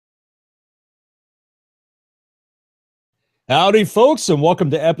Howdy, folks, and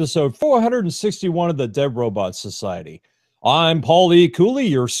welcome to episode 461 of the Dead Robot Society. I'm Paul E. Cooley,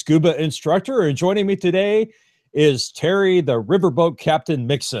 your scuba instructor, and joining me today is Terry, the riverboat captain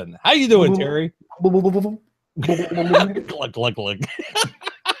Mixon. How you doing, Terry? Glug, glug, glug.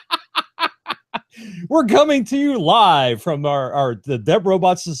 We're coming to you live from the Dead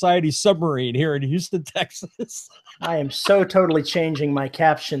Robot Society submarine here in Houston, Texas. I am so totally changing my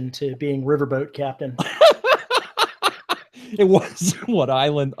caption to being riverboat captain. It was what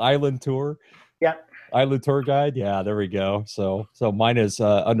island tour? Yeah. Island tour guide. Yeah, there we go. So mine is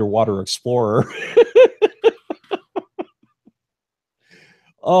underwater explorer.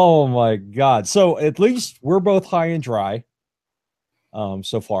 Oh my God. So at least we're both high and dry.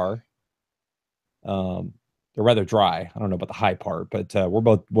 So far. They're rather dry. I don't know about the high part, but we're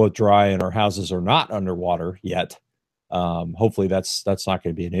both dry and our houses are not underwater yet. Hopefully that's not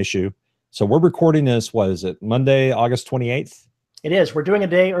going to be an issue. So we're recording this, what is it, Monday, August 28th? It is. We're doing a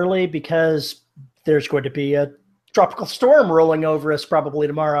day early because there's going to be a tropical storm rolling over us probably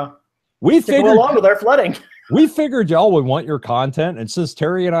tomorrow. We figured, go along with our flooding. We figured y'all would want your content, and since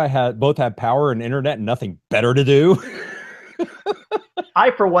Terry and I both had power and internet and nothing better to do.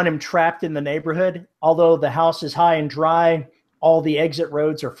 I, for one, am trapped in the neighborhood. Although the house is high and dry, all the exit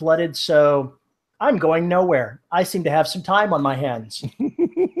roads are flooded, so I'm going nowhere. I seem to have some time on my hands.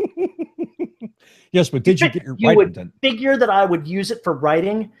 Yes, but did you get your writing done? You would figure that I would use it for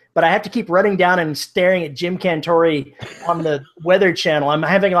writing, but I have to keep running down and staring at Jim Cantori on the Weather Channel. I'm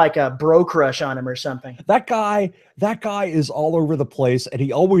having like a bro crush on him or something. That guy is all over the place, and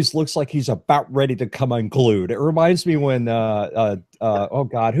he always looks like he's about ready to come unglued. It reminds me when oh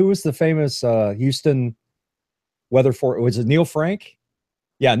God, who was the famous Houston weather for? Was it Neil Frank?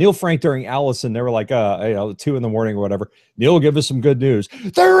 Yeah, Neil Frank during Allison, they were like, 2 in the morning or whatever. Neil, give us some good news.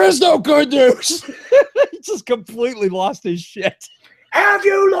 There is no good news. He just completely lost his shit. Have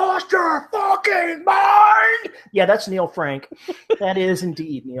you lost your fucking mind? Yeah, that's Neil Frank. That is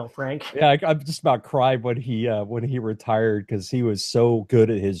indeed Neil Frank. Yeah, I just about cried when he retired because he was so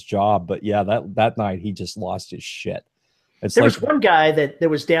good at his job. But yeah, that night he just lost his shit. There was one guy that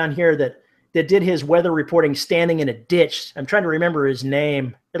was down here that did his weather reporting standing in a ditch. I'm trying to remember his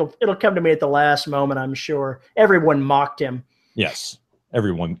name. It'll come to me at the last moment, I'm sure. Everyone mocked him. Yes,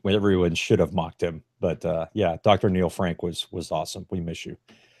 everyone should have mocked him. But yeah, Dr. Neil Frank was awesome. We miss you.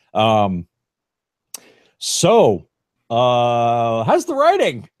 So how's the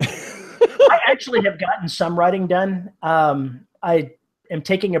writing? I actually have gotten some writing done. I am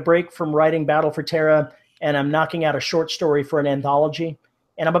taking a break from writing Battle for Terra, and I'm knocking out a short story for an anthology.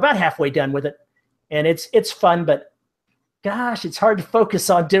 And I'm about halfway done with it. And it's fun, but gosh, it's hard to focus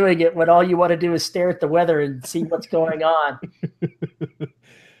on doing it when all you want to do is stare at the weather and see what's going on.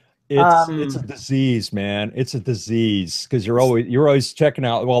 It's a disease, man. It's a disease because you're always checking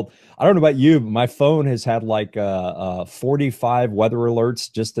out. Well, I don't know about you, but my phone has had like 45 weather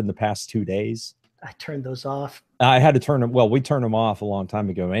alerts just in the past 2 days. I turned those off. I had to turn them. Well, we turned them off a long time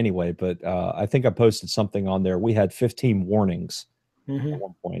ago anyway, but I think I posted something on there. We had 15 warnings. At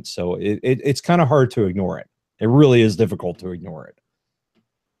one point, so it's kind of hard to ignore it. It really is difficult to ignore it.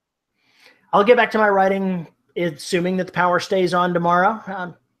 I'll get back to my writing, assuming that the power stays on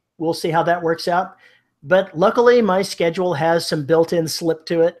tomorrow. We'll see how that works out. But luckily, my schedule has some built-in slip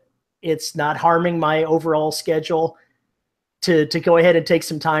to it. It's not harming my overall schedule to go ahead and take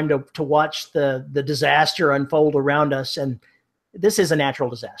some time to watch the disaster unfold around us. And this is a natural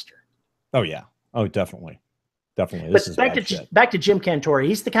disaster. Oh yeah. Oh, definitely. Definitely. But back to Jim Cantori.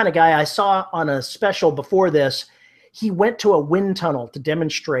 He's the kind of guy I saw on a special before this. He went to a wind tunnel to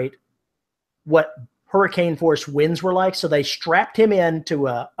demonstrate what hurricane force winds were like. So they strapped him into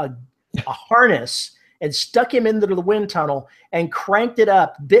a harness and stuck him into the wind tunnel and cranked it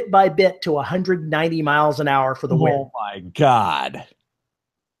up bit by bit to 190 miles an hour for the wind. Oh my God.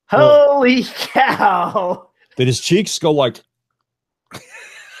 Holy cow. Did his cheeks go like...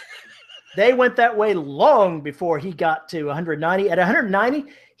 They went that way long before he got to 190. At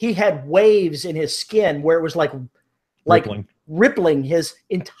 190, he had waves in his skin where it was like rippling his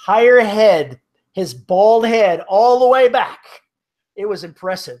entire head, his bald head, all the way back. It was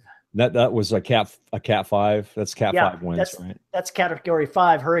impressive. That was a Cat 5. That's Cat 5 winds, right? That's Category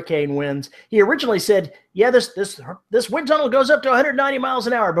 5 hurricane winds. He originally said, "Yeah, this wind tunnel goes up to 190 miles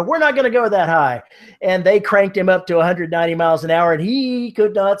an hour, but we're not going to go that high." And they cranked him up to 190 miles an hour, and he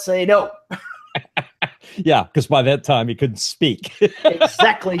could not say no. Yeah, because by that time he couldn't speak.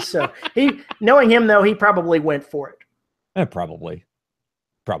 Exactly. So knowing him though, he probably went for it. Probably.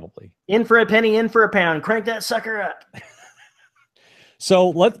 In for a penny, in for a pound. Crank that sucker up. So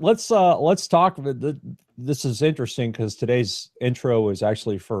let's talk. This is interesting because today's intro is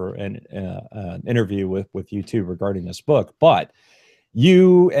actually for an interview with you two regarding this book. But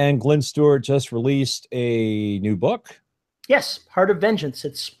you and Glynn Stewart just released a new book. Yes, Heart of Vengeance.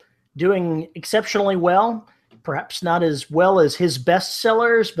 It's doing exceptionally well. Perhaps not as well as his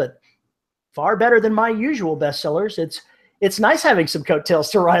bestsellers, but far better than my usual bestsellers. It's nice having some coattails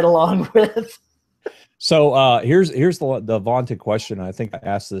to ride along with. So here's the vaunted question. I think I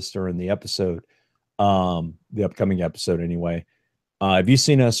asked this during the episode, the upcoming episode anyway. Have you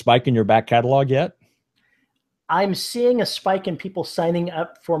seen a spike in your back catalog yet? I'm seeing a spike in people signing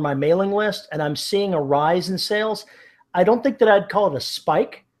up for my mailing list, and I'm seeing a rise in sales. I don't think that I'd call it a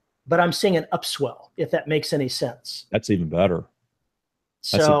spike, but I'm seeing an upswell, if that makes any sense. That's even better.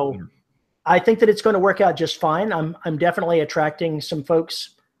 So I think that it's going to work out just fine. I'm definitely attracting some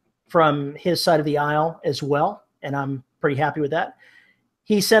folks from his side of the aisle as well, and I'm pretty happy with that.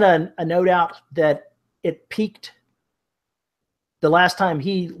 He sent a note out that it peaked. The last time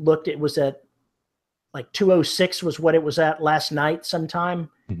he looked, it was at like 206 was what it was at last night sometime.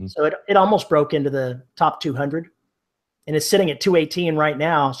 Mm-hmm. So it almost broke into the top 200. And it's sitting at 218 right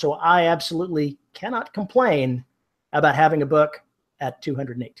now. So I absolutely cannot complain about having a book at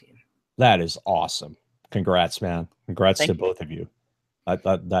 218. That is awesome. Congrats, man. Congrats to both of you.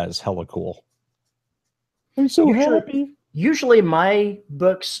 That is hella cool. I'm so happy. Usually my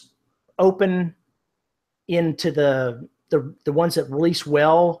books open into the ones that release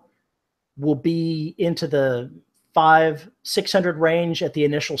well will be into the 500-600 range at the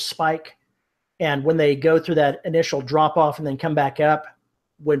initial spike. And when they go through that initial drop off and then come back up,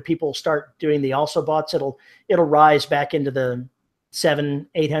 when people start doing the also bots, it'll rise back into the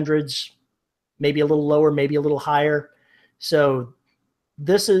 700-800s, maybe a little lower, maybe a little higher. So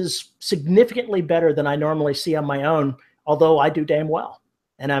this is significantly better than I normally see on my own, although I do damn well.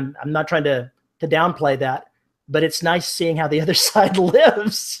 And I'm not trying to downplay that, but it's nice seeing how the other side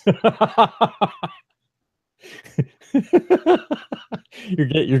lives.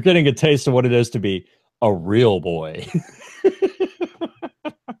 You're getting a taste of what it is to be a real boy.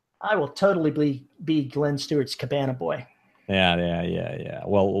 I will totally be Glynn Stewart's cabana boy. Yeah.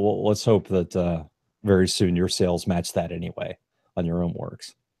 Well, let's hope that very soon your sales match that anyway on your own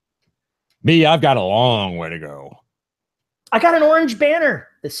works. Me, I've got a long way to go. I got an orange banner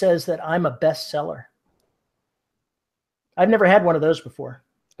that says that I'm a bestseller. I've never had one of those before.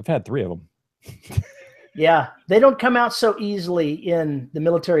 I've had 3 of them. Yeah, they don't come out so easily in the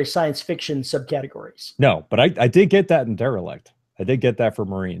military science fiction subcategories. No, but I did get that in Derelict. I did get that for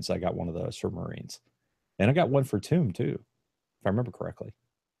Marines. I got one of those for Marines. And I got one for Tomb, too, if I remember correctly.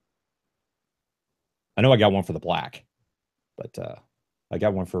 I know I got one for the Black, but I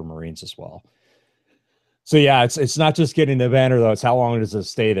got one for Marines as well. So, yeah, it's not just getting the banner, though. It's how long does it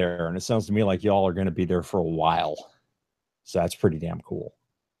stay there? And it sounds to me like y'all are going to be there for a while. So that's pretty damn cool.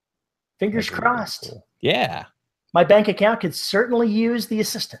 Fingers crossed. Cool. Yeah. My bank account could certainly use the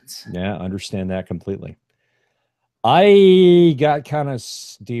assistance. Yeah, understand that completely. I got kind of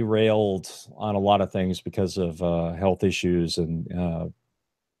derailed on a lot of things because of health issues and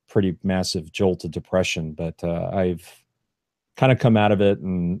pretty massive jolt of depression. But I've kind of come out of it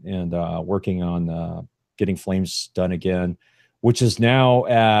and working on getting Flames done again, which is now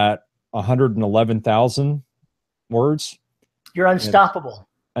at 111,000 words. You're unstoppable.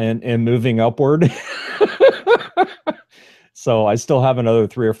 And moving upward. So I still have another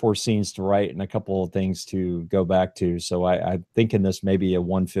 3 or 4 scenes to write and a couple of things to go back to. So I'm thinking this may be a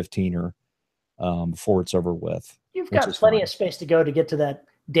 115er before it's over with. You've got plenty of space to go to get to that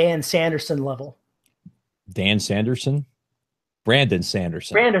Dan Sanderson level. Dan Sanderson? Brandon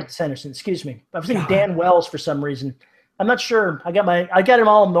Sanderson. Brandon Sanderson, excuse me. I was thinking Dan Wells for some reason. I'm not sure. I got them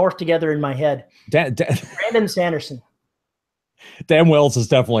all morphed together in my head. Brandon Sanderson. Dan Wells is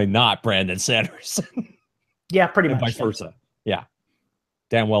definitely not Brandon Sanderson. Yeah, pretty much. Vice versa. Yeah.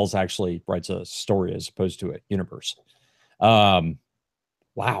 Dan Wells actually writes a story as opposed to a universe. Wow,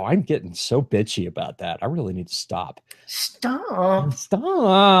 I'm getting so bitchy about that. I really need to stop. Stop.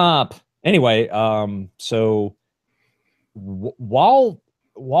 Anyway, so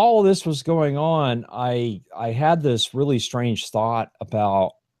while this was going on, I had this really strange thought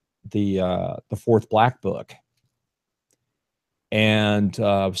about the 4th Black book. And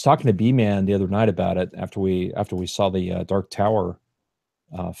I was talking to B-Man the other night about it after we saw the Dark Tower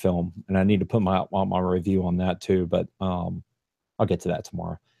film, and I need to put my review on that too. But I'll get to that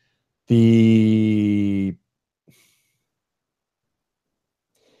tomorrow. The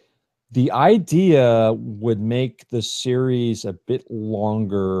The idea would make the series a bit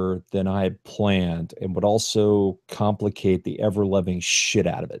longer than I had planned and would also complicate the ever-loving shit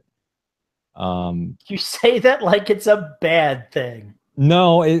out of it. You say that like it's a bad thing.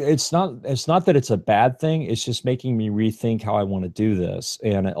 No, it's not. It's not that it's a bad thing. It's just making me rethink how I want to do this.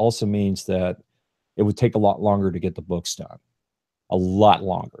 And it also means that it would take a lot longer to get the books done. A lot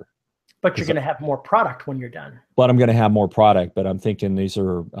longer. But you're going to have more product when you're done. But I'm going to have more product. But I'm thinking these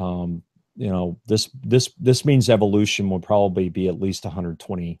are, you know, this means evolution will probably be at least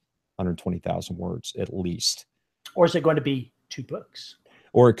 120,000 words at least. Or is it going to be 2 books?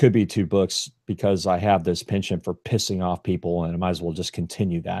 Or it could be 2 books because I have this penchant for pissing off people, and I might as well just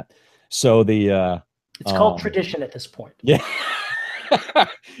continue that. So the it's called tradition at this point. Yeah,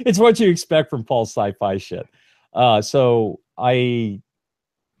 it's what you expect from Paul's sci-fi shit. So I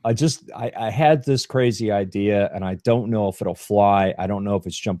had this crazy idea, and I don't know if it'll fly. I don't know if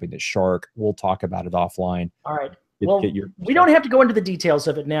it's jumping the shark. We'll talk about it offline. All right. We don't have to go into the details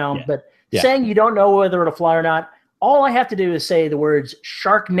of it now, but Yeah. saying you don't know whether it'll fly or not, all I have to do is say the words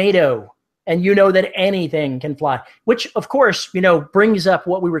Sharknado, and you know that anything can fly, which, of course, you know, brings up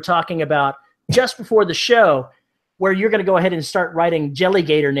what we were talking about just before the show, where you're going to go ahead and start writing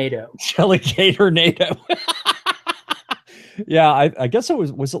Jellygator-nado. Jellygator-nado. Yeah, I guess it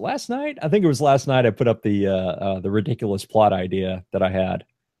was it last night? I think it was last night I put up the ridiculous plot idea that I had.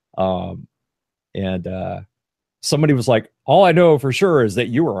 And somebody was like, all I know for sure is that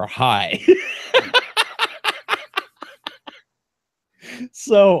you were high.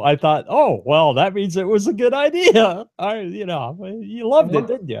 So I thought, oh, well, that means it was a good idea. You loved it,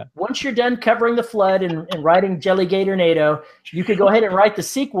 didn't you? Once you're done covering the flood and writing Jellygator-nado, you could go ahead and write the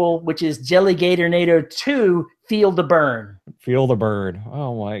sequel, which is Jellygator-nado 2, Feel the Burn. Feel the Burn.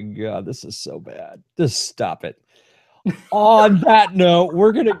 Oh, my God. This is so bad. Just stop it. On that note,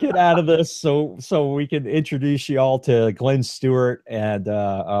 we're going to get out of this so we can introduce you all to Glynn Stewart and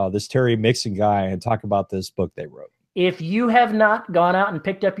this Terry Mixon guy and talk about this book they wrote. If you have not gone out and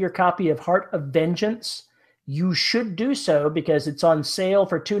picked up your copy of Heart of Vengeance, you should do so because it's on sale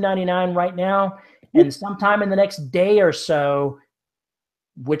for $2.99 right now. And sometime in the next day or so,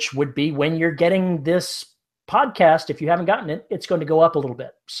 which would be when you're getting this podcast, if you haven't gotten it, it's going to go up a little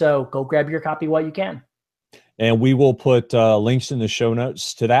bit. So go grab your copy while you can. And we will put links in the show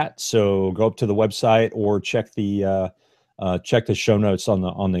notes to that. So go up to the website or check the show notes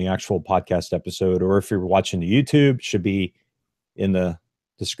on the actual podcast episode, or if you're watching the YouTube, should be in the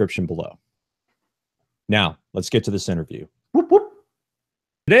description below. Now, let's get to this interview. Whoop, whoop.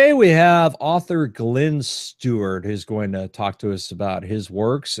 Today we have author Glynn Stewart, who's going to talk to us about his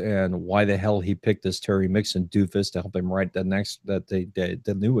works and why the hell he picked this Terry Mixon doofus to help him write the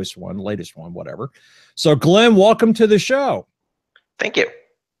newest one, latest one, whatever. So, Glynn, welcome to the show. Thank you.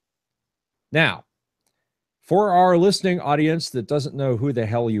 Now, for our listening audience that doesn't know who the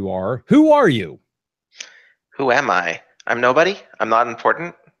hell you are, who are you? Who am I? I'm nobody. I'm not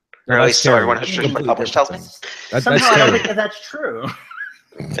important. Or at least so everyone who's published tells me. Somehow I don't think that's true.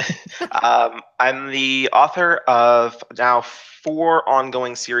 I'm the author of now 4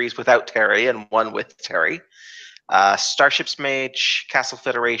 ongoing series without Terry and 1 with Terry. Starships Mage, Castle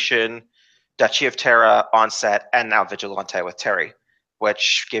Federation, Duchy of Terra, Onset, and now Vigilante with Terry,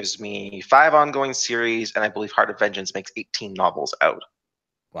 which gives me 5 ongoing series, and I believe Heart of Vengeance makes 18 novels out.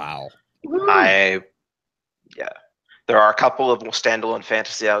 Wow. There are a couple of standalone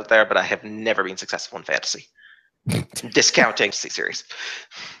fantasy out there, but I have never been successful in fantasy. Discounting series.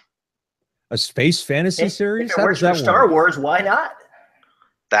 A space fantasy series? If it works for Star Wars, why not?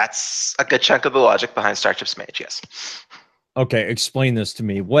 That's a good chunk of the logic behind Starships Mage, yes. Okay, explain this to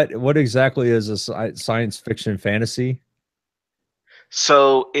me. What exactly is a science fiction fantasy?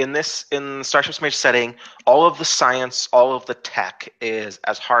 So in Starships Mage setting, all of the science, all of the tech is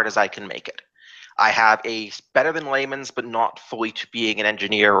as hard as I can make it. I have a better than layman's, but not fully to being an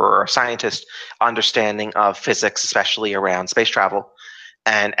engineer or a scientist, understanding of physics, especially around space travel.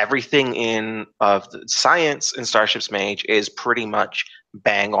 And everything of the science in Starships Mage is pretty much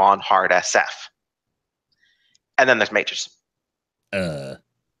bang on hard SF. And then there's mages. Huh?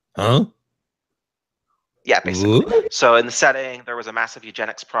 Yeah, basically. Ooh. So in the setting, there was a massive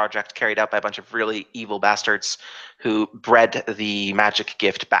eugenics project carried out by a bunch of really evil bastards who bred the magic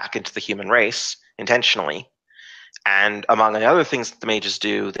gift back into the human race intentionally. And among the other things that the mages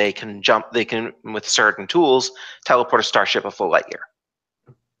do, they can, with certain tools, teleport a starship a full light year.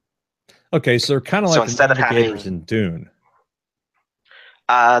 Okay, so they're kind of like the Navigators in Dune.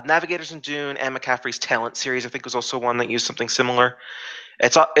 Navigators in Dune and McCaffrey's Talent series, I think, was also one that used something similar.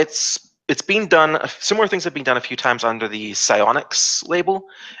 It's it's been done. Similar things have been done a few times under the psionics label.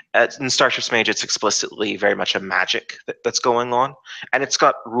 In Starship's Mage, it's explicitly very much a magic that's going on, and it's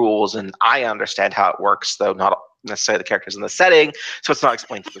got rules, and I understand how it works, though not necessarily the characters in the setting, so it's not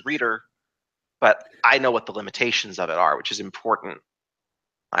explained to the reader. But I know what the limitations of it are, which is important,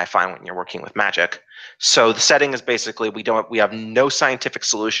 I find, when you're working with magic. So the setting is basically we have no scientific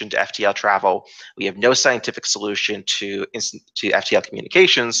solution to FTL travel. We have no scientific solution to FTL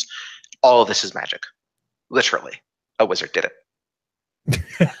communications. All of this is magic. Literally, a wizard did it.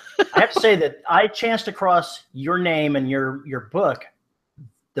 I have to say that I chanced across your name and your book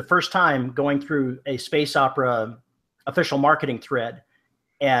the first time going through a space opera official marketing thread.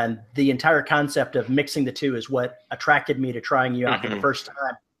 And the entire concept of mixing the two is what attracted me to trying you out for the first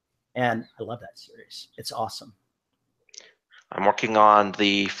time. And I love that series. It's awesome. I'm working on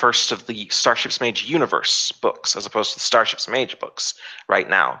the first of the Starship's Mage universe books, as opposed to the Starship's Mage books right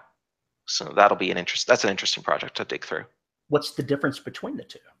now. So that'll be that's an interesting project to dig through. What's the difference between the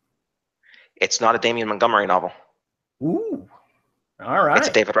two? It's not a Damian Montgomery novel. Ooh, all right. It's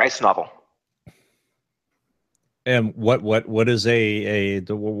a David Rice novel. And what is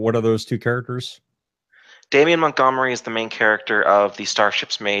what are those two characters? Damian Montgomery is the main character of the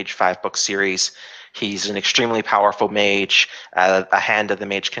Starship's Mage 5-book series. He's an extremely powerful mage, a hand of the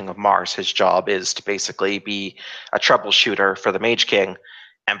Mage King of Mars. His job is to basically be a troubleshooter for the Mage King,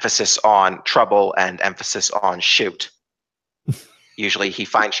 emphasis on trouble and emphasis on shoot. Usually he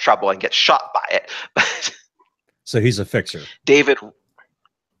finds trouble and gets shot by it. So he's a fixer.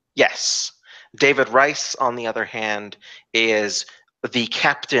 Yes. David Rice, on the other hand, is the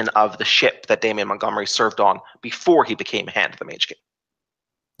captain of the ship that Damian Montgomery served on before he became Hand of the Mage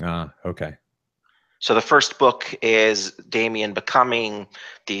King. Okay. So the first book is Damian becoming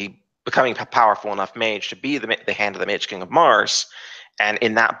a powerful enough mage to be the Hand of the Mage King of Mars, and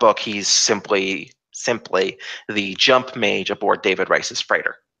in that book he's simply the jump mage aboard David Rice's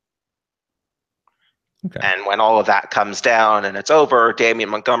freighter. Okay. And when all of that comes down and it's over, Damian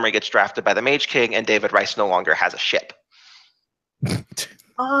Montgomery gets drafted by the Mage King, and David Rice no longer has a ship.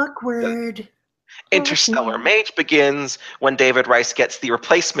 Awkward. Interstellar Mage begins when David Rice gets the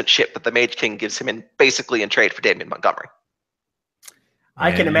replacement ship that the Mage King gives him basically in trade for Damian Montgomery.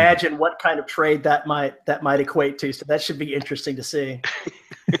 I can imagine what kind of trade that might equate to, so that should be interesting to see.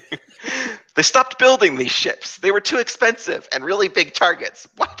 They stopped building these ships. They were too expensive and really big targets.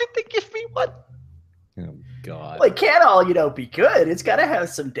 Why did they give me one? Oh, God. Well, it can't all, be good. It's got to have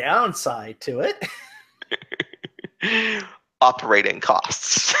some downside to it. Operating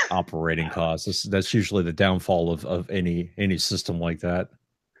costs. Operating costs. That's usually the downfall of any system like that.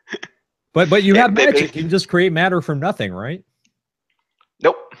 But you have magic. You can just create matter from nothing, right?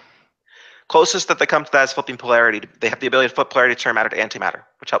 Nope. Closest that they come to that is flipping polarity. They have the ability to flip polarity to turn matter to antimatter,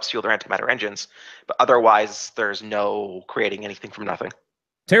 which helps fuel their antimatter engines. But otherwise, there's no creating anything from nothing.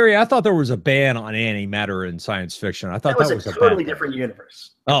 Terry, I thought there was a ban on antimatter in science fiction. I thought that was a totally different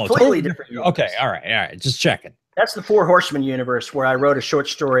universe. Oh, totally different universe. Okay, all right. Just checking. That's the Four Horsemen universe, where I wrote a short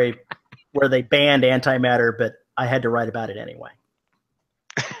story where they banned antimatter, but I had to write about it anyway.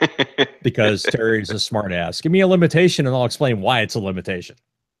 Because Terry's a smart ass. Give me a limitation and I'll explain why it's a limitation.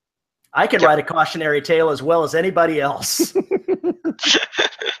 I can write a cautionary tale as well as anybody else.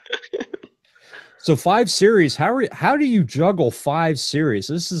 So 5 series, how do you juggle 5 series?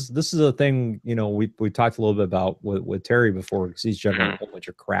 This is a thing, we talked a little bit about with Terry before, because he's juggling a whole bunch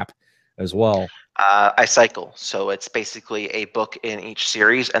of crap as well. I cycle, so it's basically a book in each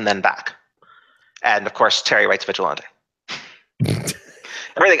series and then back. And of course, Terry writes Vigilante.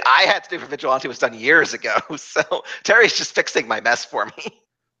 Everything I had to do for Vigilante was done years ago, so Terry's just fixing my mess for me.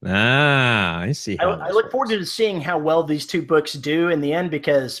 I see. I look forward to seeing how well these 2 books do in the end,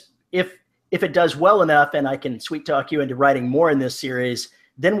 because if it does well enough and I can sweet talk you into writing more in this series,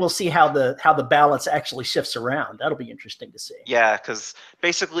 then we'll see how the balance actually shifts around. That'll be interesting to see. Yeah, because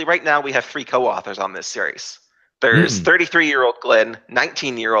basically right now we have 3 co-authors on this series. There's 33-year-old Glynn,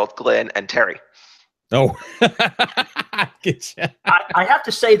 19-year-old Glynn, and Terry. Oh. I have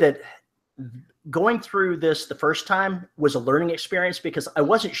to say that going through this the first time was a learning experience, because I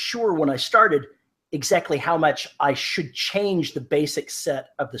wasn't sure when I started exactly how much I should change the basic set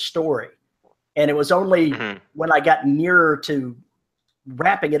of the story. And it was only when I got nearer to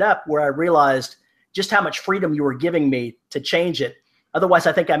wrapping it up where I realized just how much freedom you were giving me to change it. Otherwise,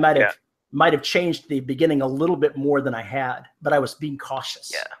 I think I might have changed the beginning a little bit more than I had, but I was being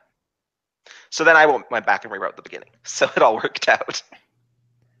cautious. Yeah. So then I went back and rewrote the beginning. So it all worked out.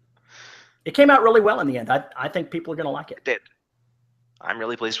 It came out really well in the end. I think people are going to like it. It did. I'm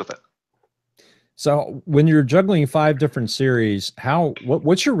really pleased with it. So when you're juggling 5 different series,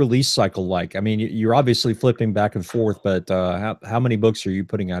 what's your release cycle like? I mean, you're obviously flipping back and forth, but how many books are you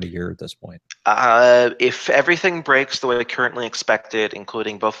putting out a year at this point? If everything breaks the way currently expected,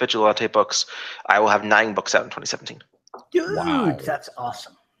 including both Vigilante books, I will have 9 books out in 2017. Dude, Wow. that's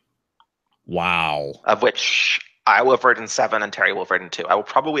awesome. Wow. Of which I will have written 7 and Terry will have written 2. I will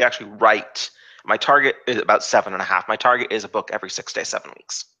probably actually write. My target is about 7.5. My target is a book every 6 days, 7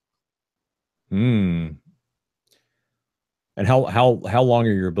 weeks. Hmm. And how long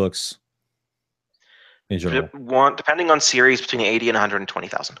are your books in general? Depending on series, between 80 and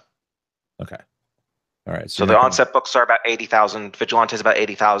 120,000. Okay. All right. So the onset books are about 80,000. Vigilante is about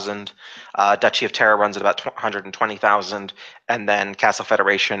 80,000. Duchy of Terror runs at about 120,000, and then Castle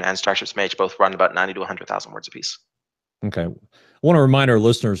Federation and Starship's Mage both run about 90 to 100,000 words apiece. Okay. I want to remind our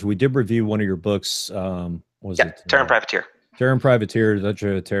listeners, we did review one of your books. Was it Terran Privateer? Terran Privateer,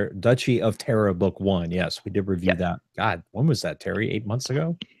 Duchy of Terra, Book 1. Yes, we did review that. God, when was that, Terry? 8 months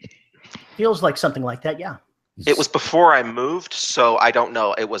ago? Feels like something like that, yeah. It was before I moved, so I don't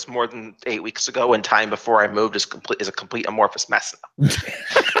know. It was more than 8 weeks ago, and time before I moved is a complete amorphous mess now.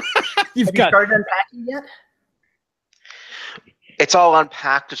 Have you started unpacking yet? It's all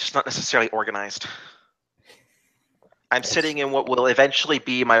unpacked. It's just not necessarily organized. I'm sitting in what will eventually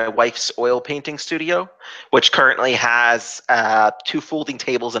be my wife's oil painting studio, which currently has 2 folding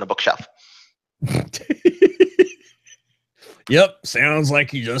tables and a bookshelf. Yep, sounds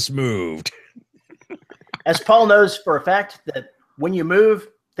like you just moved. As Paul knows for a fact that when you move,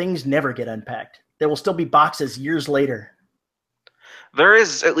 things never get unpacked. There will still be boxes years later. There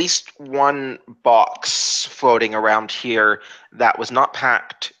is at least one box floating around here that was not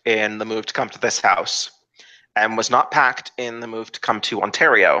packed in the move to come to this house, and was not packed in the move to come to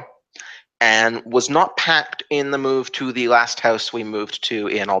Ontario, and was not packed in the move to the last house we moved to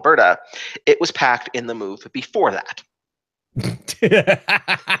in Alberta. It was packed in the move before that.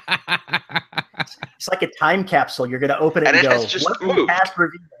 It's like a time capsule. You're going to open it and it go, has just moved.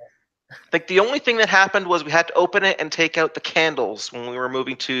 Like the only thing that happened was we had to open it and take out the candles when we were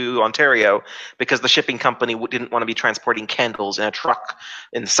moving to Ontario, because the shipping company didn't want to be transporting candles in a truck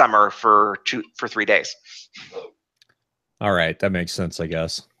in summer for 3 days. All right, that makes sense, I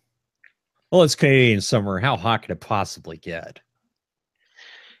guess. Well, it's Canadian summer. How hot could it possibly get?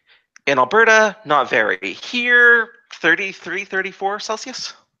 In Alberta, not very. Here, 33, 34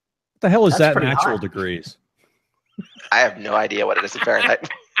 Celsius. What the hell is That's that in actual hot. degrees? I have no idea what it is in Fahrenheit.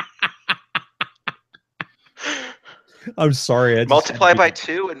 I'm sorry. Multiply by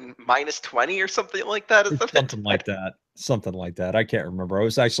 2 and minus 20 or something like that. Is something like that. Something like that. I can't remember. I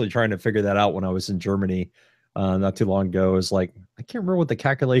was actually trying to figure that out when I was in Germany not too long ago. I was like, I can't remember what the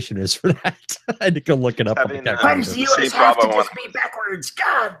calculation is for that. I had to go look it up. Why does the US have to just be backwards?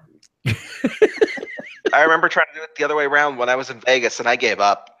 God. I remember trying to do it the other way around when I was in Vegas, and I gave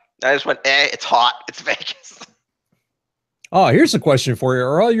up. I just went, it's hot. It's Vegas. Oh, here's a question for you.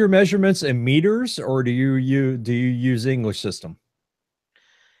 Are all your measurements in meters, or do you use English system?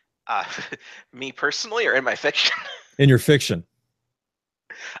 Me personally, or in my fiction? In your fiction.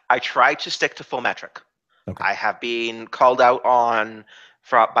 I try to stick to full metric. Okay. I have been called out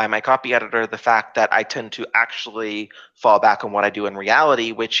by my copy editor the fact that I tend to actually fall back on what I do in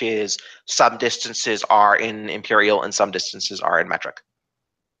reality, which is some distances are in imperial and some distances are in metric.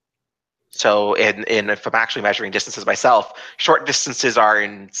 So if I'm actually measuring distances myself, short distances are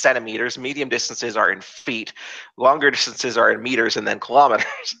in centimeters, medium distances are in feet, longer distances are in meters, and then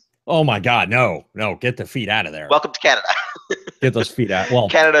kilometers. Oh my God, no, get the feet out of there. Welcome to Canada. Get those feet out. Well,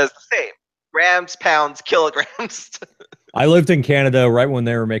 Canada is the same. Grams, pounds, kilograms. I lived in Canada right when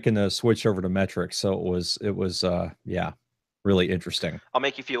they were making the switch over to metric, so it was yeah, really interesting. I'll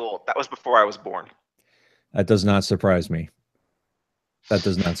make you feel old. That was before I was born. That does not surprise me. That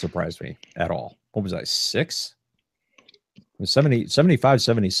does not surprise me at all. What was I, 6? It was 70, 75,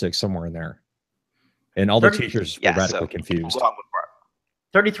 76, somewhere in there. And all the teachers were radically confused.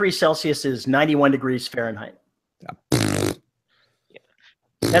 33 Celsius is 91 degrees Fahrenheit. Yeah.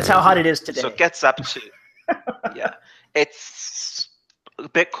 That's how hot it is today. So it gets up to, yeah. It's a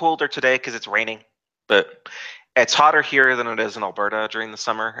bit colder today because it's raining, but it's hotter here than it is in Alberta during the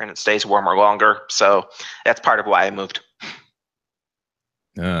summer, and it stays warmer longer. So that's part of why I moved.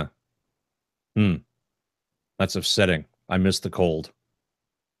 Yeah. That's upsetting. I miss the cold.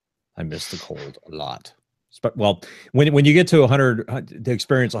 I miss the cold a lot. But well, when you get to 100, to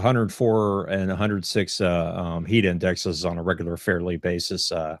experience 104 and 106 heat indexes on a regular fairly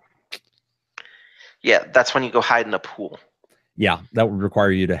basis. Yeah, that's when you go hide in a pool. Yeah, that would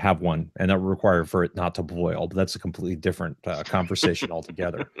require you to have one, and that would require for it not to boil. But that's a completely different conversation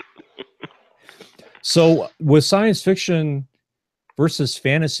altogether. So with science fiction versus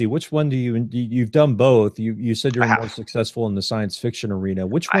fantasy, which one do you've done both? You said you're more successful in the science fiction arena.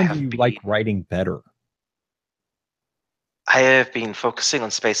 Which one do you like writing better? I have been focusing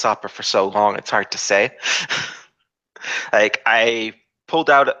on space opera for so long, it's hard to say. Like, I pulled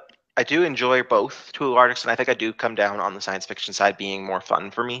out, I do enjoy both to a large extent. I think I do come down on the science fiction side being more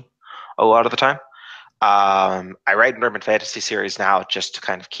fun for me a lot of the time. I write an urban fantasy series now just to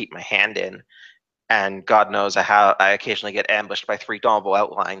kind of keep my hand in. And God knows I occasionally get ambushed by 3 novel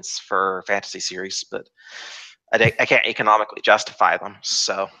outlines for fantasy series, but I can't economically justify them.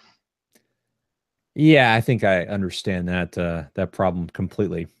 So yeah, I think I understand that problem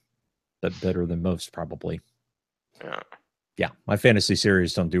completely, but better than most probably. Yeah, my fantasy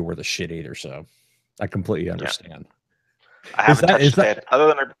series don't do worth a shit either, so I completely understand. Yeah. I haven't touched that other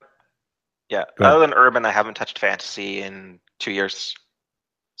than other than urban. I haven't touched fantasy in 2 years.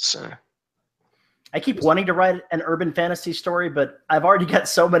 So I keep wanting to write an urban fantasy story, but I've already got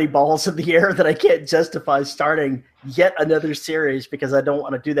so many balls in the air that I can't justify starting yet another series because I don't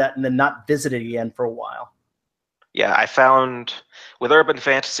want to do that and then not visit it again for a while. Yeah, I found with urban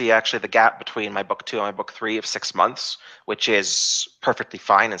fantasy, actually, the gap between my book 2 and my book 3 of 6 months, which is perfectly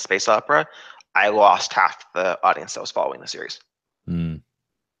fine in space opera, I lost half the audience that was following the series.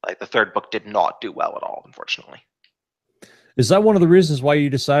 Like, the 3rd book did not do well at all, unfortunately. Is that one of the reasons why you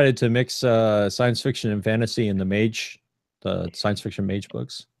decided to mix science fiction and fantasy in the science fiction mage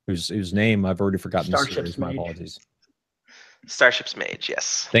books? Whose name I've already forgotten. Starship's My Mage. apologies. Starship's Mage,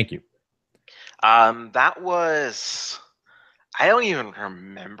 yes. Thank you. That was, I don't even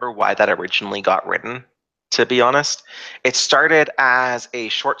remember why that originally got written, to be honest. It started as a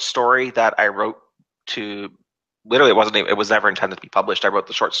short story that I wrote to, literally it was never intended to be published. I wrote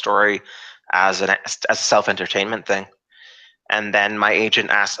the short story as a self-entertainment thing. And then my agent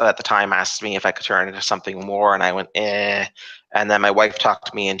asked me if I could turn it into something more, and I went, eh. And then my wife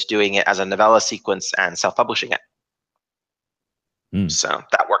talked me into doing it as a novella sequence and self-publishing it. So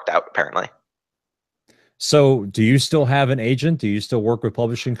that worked out, apparently. So do you still have an agent? Do you still work with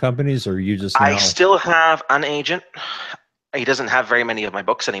publishing companies, or are you just now... I still have an agent. He doesn't have very many of my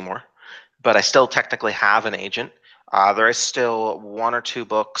books anymore, but I still technically have an agent. There is still 1 or 2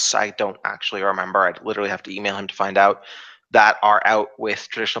 books, I don't actually remember. I'd literally have to email him to find out, that are out with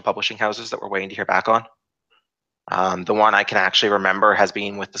traditional publishing houses that we're waiting to hear back on. The one I can actually remember has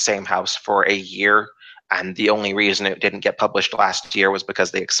been with the same house for a year, and the only reason it didn't get published last year was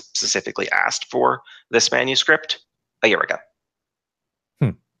because they specifically asked for this manuscript a year ago.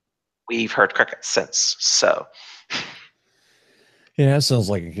 We've heard crickets since, so. Yeah, that sounds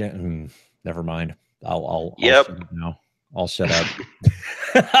like again. Never mind. I'll shut up.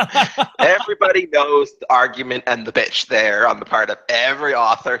 Everybody knows the argument and the bitch there on the part of every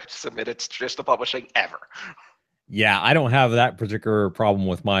author submitted to traditional publishing ever. Yeah, I don't have that particular problem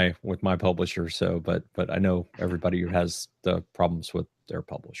with my publisher, so but I know everybody who has the problems with their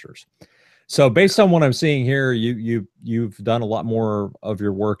publishers. So based on what I'm seeing here, you've done a lot more of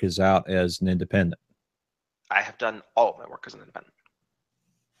your work is out as an independent. I have done all of my work as an independent.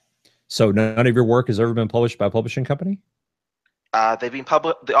 So none of your work has ever been published by a publishing company? They've been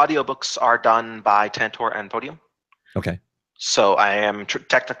published. The audiobooks are done by Tantor and Podium. Okay. So I am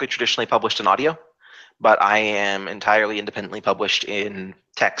technically traditionally published in audio, but I am entirely independently published in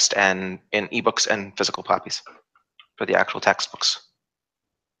text and in ebooks and physical copies for the actual textbooks.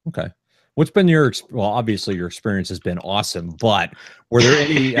 Okay. What's been your, well, obviously your experience has been awesome, but were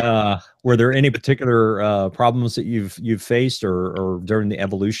there any particular problems that you've faced or during the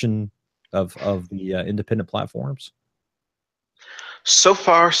evolution of the independent platforms? So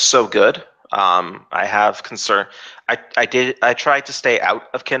far, so good. I have concern. I tried to stay out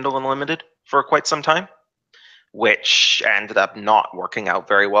of Kindle Unlimited for quite some time, which ended up not working out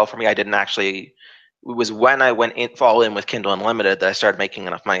very well for me. I didn't actually. It was when I fall in with Kindle Unlimited that I started making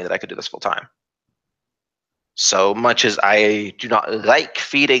enough money that I could do this full time. So much as I do not like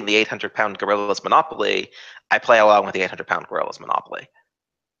feeding the 800-pound gorilla's Monopoly, I play along with the 800-pound gorilla's Monopoly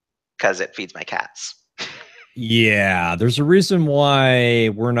because it feeds my cats. Yeah, there's a reason why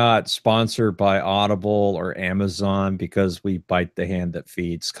we're not sponsored by Audible or Amazon, because we bite the hand that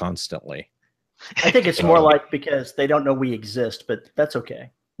feeds constantly. I think it's more like because they don't know we exist, but that's okay.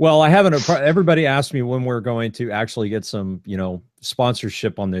 Well, I haven't. Everybody asked me when we're going to actually get some,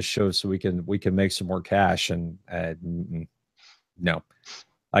 sponsorship on this show so we can make some more cash. And no,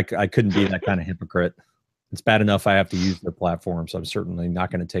 I couldn't be that kind of hypocrite. It's bad enough I have to use their platforms. I'm certainly not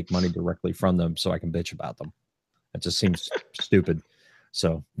going to take money directly from them so I can bitch about them. It just seems stupid.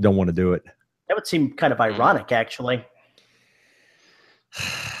 So don't want to do it. That would seem kind of ironic, actually.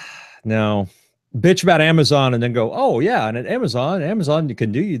 No, bitch about Amazon and then go, oh yeah, and at Amazon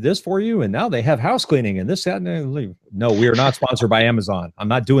can do this for you, and now they have house cleaning and this, that, and no, we are not sponsored by Amazon. I'm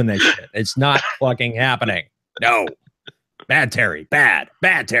not doing that shit. It's not fucking happening. No. Bad Terry. Bad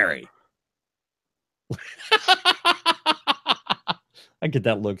Terry. I get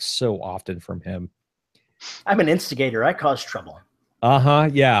that look so often from him. I'm an instigator. I cause trouble.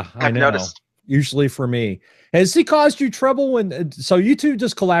 Yeah, I know. Noticed. Usually for me. Has he caused you trouble when? So you two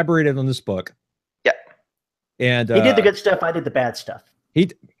just collaborated on this book. Yeah. And he did the good stuff. I did the bad stuff.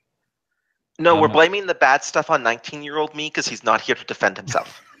 No, we're blaming the bad stuff on 19-year-old me because he's not here to defend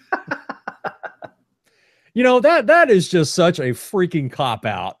himself. You know, that is just such a freaking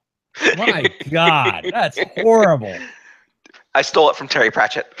cop-out. My God, that's horrible. I stole it from Terry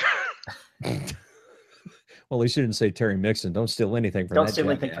Pratchett. Well, at least you didn't say Terry Mixon. Don't steal anything from Don't that steal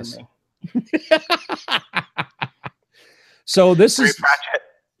anything from me. So this Terry is Pratchett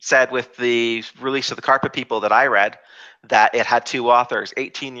said with the release of the Carpet People that I read that it had two authors,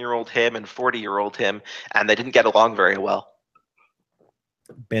 18-year-old him and 40-year-old him, and they didn't get along very well.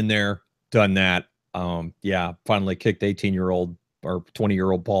 Been there, done that. Yeah, finally kicked 18-year-old or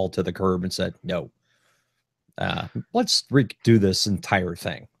 20-year-old Paul to the curb and said, no, let's redo this entire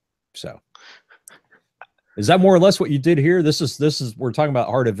thing. So is that more or less what you did here? This is we're talking about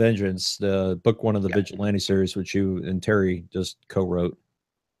Heart of Vengeance, the book one of the Vigilante series, which you and Terry just co-wrote.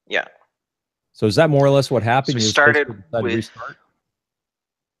 Yeah. So is that more or less what happened? So we started with restart?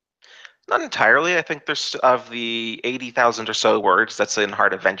 Not entirely. I think there's of the 80,000 or so words that's in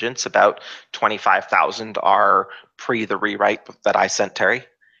Heart of Vengeance, about 25,000 are pre the rewrite that I sent Terry.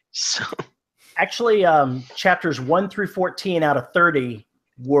 So actually, chapters 1 through 14 out of 30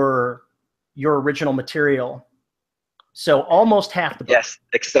 were your original material. So almost half the book. Yes,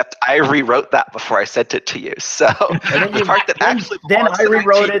 except I rewrote that before I sent it to you. So the part that actually then I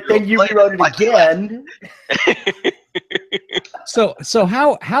rewrote it, then you rewrote it again. So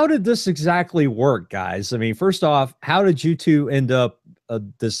how did this exactly work, guys? I mean, first off, how did you two end up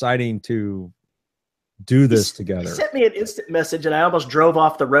deciding to do this together? He sent me an instant message, and I almost drove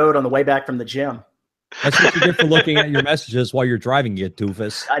off the road on the way back from the gym. That's what you get for looking at your messages while you're driving, you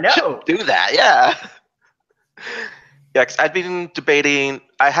doofus. I know. Do that, yeah. Yeah, because I'd been debating.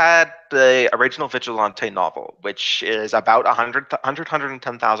 I had the original Vigilante novel, which is about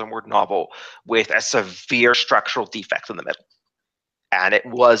 110,000 word novel with a severe structural defect in the middle. And it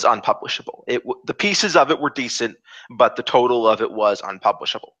was unpublishable. The pieces of it were decent, but the total of it was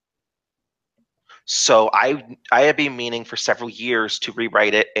unpublishable. So I had been meaning for several years to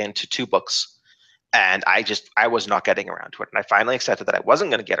rewrite it into 2 books. And I was not getting around to it. And I finally accepted that I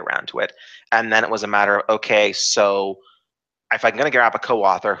wasn't going to get around to it. And then it was a matter of, okay, so if I'm going to grab a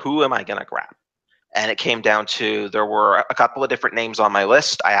co-author, who am I going to grab? And it came down to, there were a couple of different names on my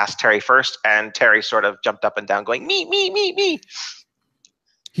list. I asked Terry first, and Terry sort of jumped up and down going, me.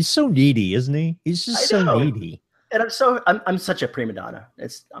 He's so needy, isn't he? He's just so needy. And I'm such a prima donna.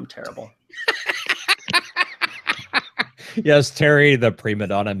 I'm terrible. Yes, Terry, the prima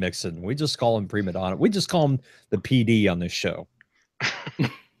donna Mixon. We just call him prima donna. We just call him the PD on this show.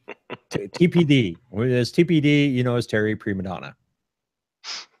 TPD. As TPD, you know, as Terry prima donna.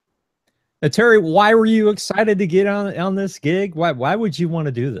 Now, Terry, why were you excited to get on this gig? Why would you want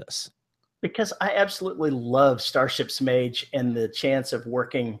to do this? Because I absolutely love Starship's Mage, and the chance of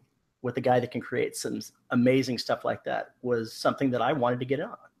working with a guy that can create some amazing stuff like that was something that I wanted to get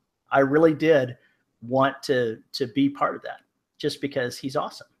on. I really did want to be part of that, just because he's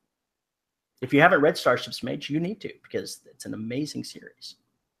awesome. If you haven't read Starship's Mage, you need to, because it's an amazing series.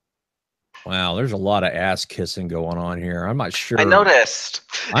 Wow, there's a lot of ass kissing going on here. I'm not sure. I noticed.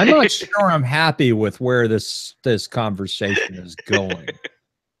 I'm not sure I'm happy with where this conversation is going.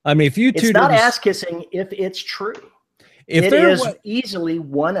 I mean, if you two, it's not ass kissing if it's true. It is easily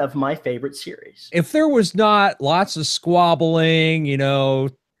one of my favorite series. If there was not lots of squabbling, you know,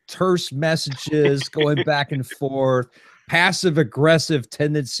 terse messages going back and forth, passive aggressive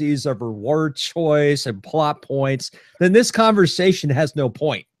tendencies of her word choice and plot points, then this conversation has no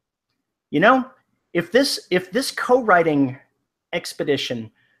point. You know, if this co-writing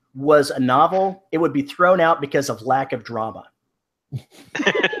expedition was a novel, it would be thrown out because of lack of drama.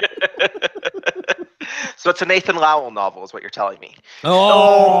 So it's a Nathan Lowell novel, is what you're telling me.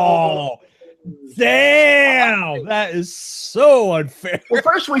 Oh, damn! That is so unfair. Well,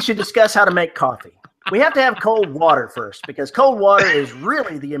 first we should discuss how to make coffee. We have to have cold water first, because cold water is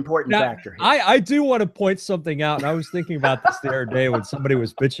really the important factor here. I do want to point something out, and I was thinking about this the other day when somebody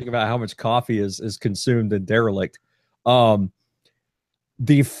was bitching about how much coffee is consumed in Derelict.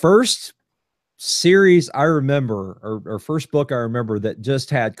 The first series I remember, or first book I remember that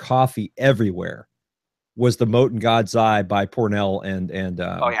just had coffee everywhere was The Mote in God's Eye by Pornell and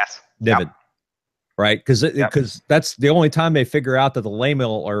Oh yes. Niven. Yep. Right, because that's the only time they figure out that the lay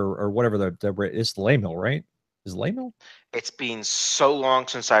mill or whatever it's the lay mill, right? Is it lay mill? It's been so long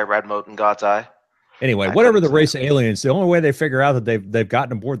since I read Mote in God's Eye. Anyway, I whatever couldn't the say. race of aliens, the only way they figure out that they've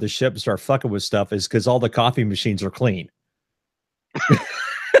gotten aboard the ship and start fucking with stuff is because all the coffee machines are clean.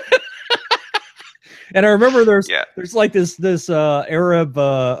 And I remember there's like this Arab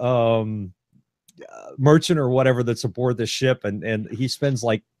merchant or whatever that's aboard the ship, and he spends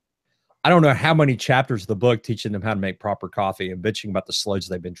like, I don't know how many chapters of the book teaching them how to make proper coffee and bitching about the sludge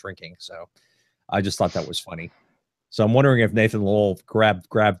they've been drinking. So I just thought that was funny. So I'm wondering if Nathan Lowell grabbed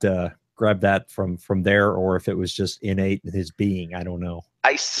that from there, or if it was just innate in his being. I don't know.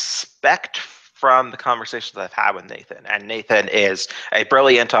 I suspect from the conversations I've had with Nathan, and Nathan is a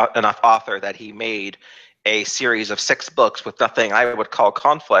brilliant enough author that he made a series of 6 books with nothing I would call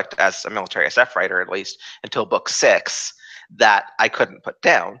conflict as a military SF writer, at least until book 6, that I couldn't put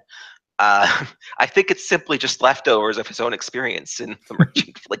down. I think it's simply just leftovers of his own experience in the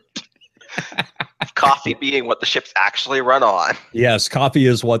merchant fleet. Coffee being what the ships actually run on. Yes, coffee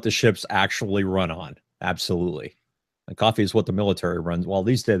is what the ships actually run on. Absolutely. And coffee is what the military runs. Well,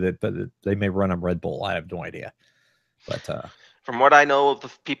 these days they may run on Red Bull. I have no idea. But from what I know of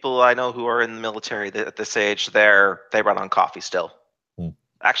the people I know who are in the military at this age, they run on coffee still.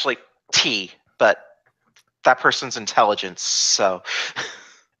 Actually, tea, but that person's intelligence, so...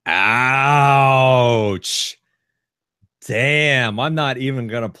 Ouch. Damn, I'm not even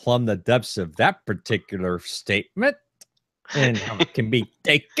going to plumb the depths of that particular statement and how it can be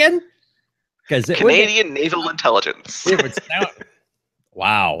taken. Canadian Naval Intelligence.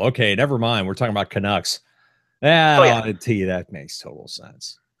 Wow. Okay, never mind. We're talking about Canucks. Tea, that makes total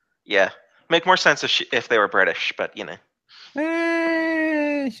sense. Yeah. Make more sense if they were British, but you know.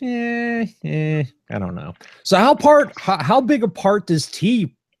 I don't know. So how big a part does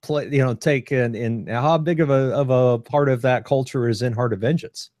tea play, take in how big of a part of that culture is in Heart of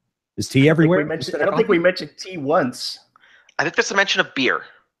Vengeance? Is tea everywhere? I don't think we mentioned tea once. I think there's a mention of beer.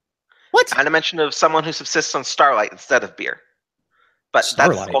 What? And a mention of someone who subsists on Starlight instead of beer. But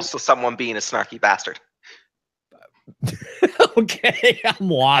Starlight. That's also someone being a snarky bastard. Okay, I'm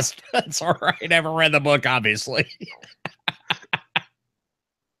lost. That's all right. I haven't read the book, obviously.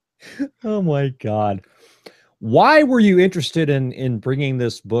 Oh my God. Why were you interested in bringing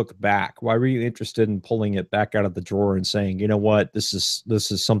this book back? Why were you interested in pulling it back out of the drawer and saying, you know what, this is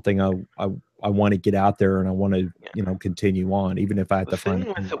something I want to get out there and I want to continue on, even if I have to find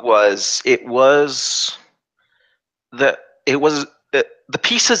it. The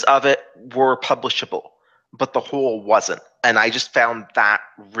pieces of it were publishable, but the whole wasn't, and I just found that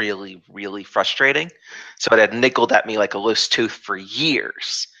really, really frustrating. So it had niggled at me like a loose tooth for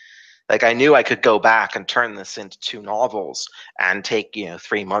years. Like, I knew I could go back and turn this into 2 novels and take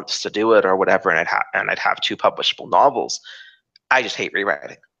 3 months to do it or whatever, and I'd have 2 publishable novels. I just hate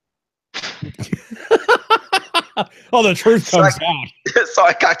rewriting. Oh, the truth comes out. So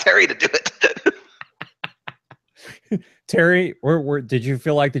I got Terry to do it. Terry, where did you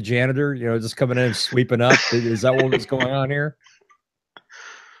feel like the janitor? Just coming in and sweeping up. Is that what was going on here?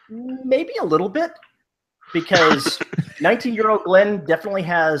 Maybe a little bit. Because 19-year-old Glynn definitely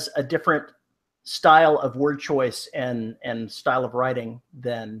has a different style of word choice and style of writing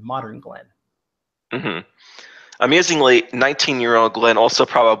than modern Glynn. Mm-hmm. Amusingly, 19-year-old Glynn also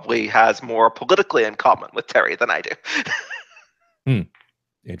probably has more politically in common with Terry than I do.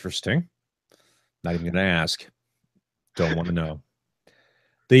 Interesting. Not even going to ask. Don't want to know.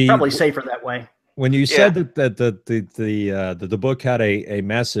 Probably safer that way. When you said that the book had a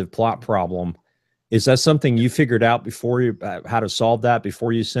massive plot problem, is that something you figured out before how to solve that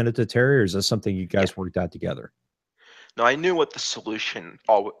before you sent it to Terry, or is that something you guys worked out together? No, I knew what the solution,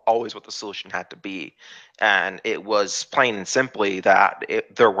 always what the solution had to be, and it was plain and simply that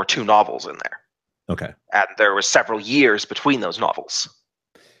there were 2 novels in there. Okay. And there were several years between those novels.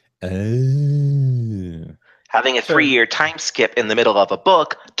 Having a 3-year time skip in the middle of a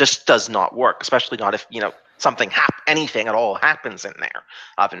book just does not work, especially not if anything at all happens in there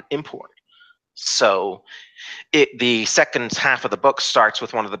of an import. So the second half of the book starts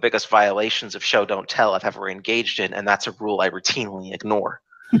with one of the biggest violations of show don't tell I've ever engaged in, and that's a rule I routinely ignore.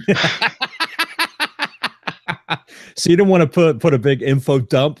 So you didn't want to put a big info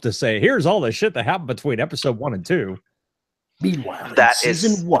dump to say, here's all the shit that happened between episode 1 and 2. Meanwhile, that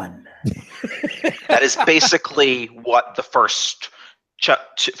season 1. That is basically what the first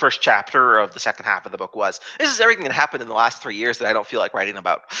chapter of the second half of the book was. This is everything that happened in the last 3 years that I don't feel like writing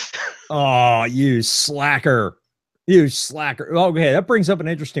about. Oh, you slacker. You slacker. Okay, that brings up an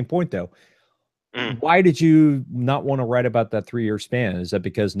interesting point, though. Why did you not want to write about that 3-year span? Is that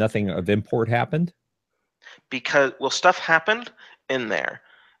because nothing of import happened? Because, well, stuff happened in there.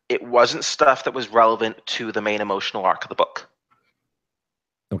 It wasn't stuff that was relevant to the main emotional arc of the book.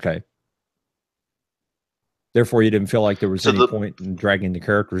 Okay. Therefore, you didn't feel like there was any point in dragging the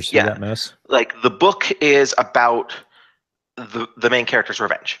characters through that mess? Like, the book is about the main character's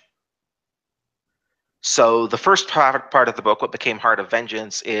revenge. So the first part of the book, what became Heart of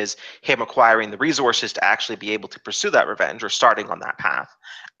Vengeance, is him acquiring the resources to actually be able to pursue that revenge, or starting on that path.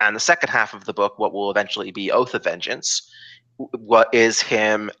 And the second half of the book, what will eventually be Oath of Vengeance, what is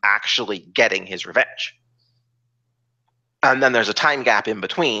him actually getting his revenge. And then there's a time gap in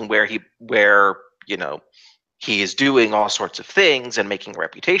between where you know, he is doing all sorts of things and making a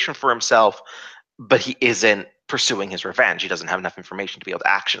reputation for himself, but he isn't pursuing his revenge. He doesn't have enough information to be able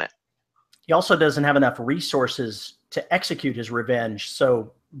to action it. He also doesn't have enough resources to execute his revenge,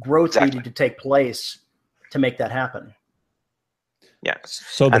 so growth needed to take place to make that happen. Yeah.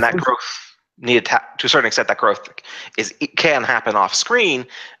 So that growth needed to a certain extent. That growth it can happen off screen,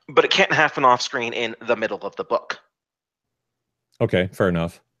 but it can't happen off screen in the middle of the book. Okay, fair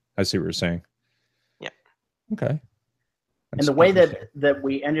enough. I see what you're saying. Yeah. Okay. And the way that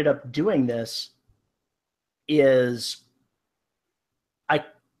we ended up doing this is I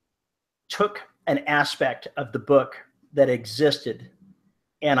took an aspect of the book that existed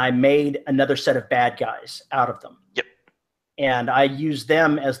and I made another set of bad guys out of them. Yep. And I used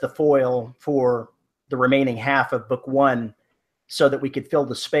them as the foil for the remaining half of book 1 so that we could fill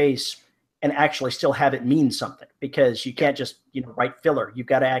the space and actually still have it mean something, because you can't just, you know, write filler. You've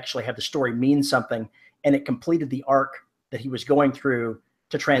got to actually have the story mean something. And it completed the arc that he was going through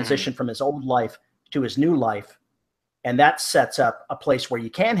to transition from his old life to his new life. And that sets up a place where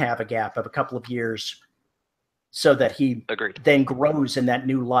you can have a gap of a couple of years so that he then grows in that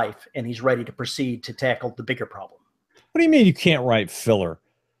new life and he's ready to proceed to tackle the bigger problem. What do you mean you can't write filler?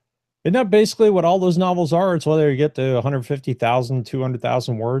 Isn't that basically what all those novels are? It's whether you get to 150,000,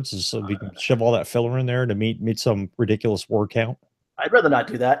 200,000 words, so we can shove all that filler in there to meet some ridiculous word count. I'd rather not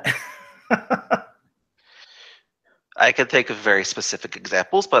do that. I could think of very specific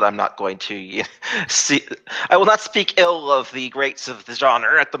examples, but I'm not going to see. I will not speak ill of the greats of the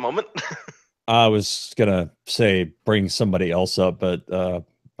genre at the moment. I was gonna say bring somebody else up, but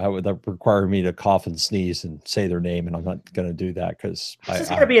that would require me to cough and sneeze and say their name, and I'm not gonna do that because this is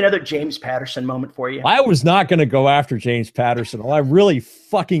gonna be another James Patterson moment for you. I was not gonna go after James Patterson. Well, I'm really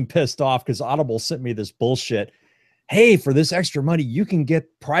fucking pissed off because Audible sent me this bullshit. Hey, for this extra money, you can get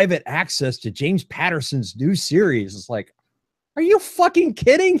private access to James Patterson's new series. It's like, are you fucking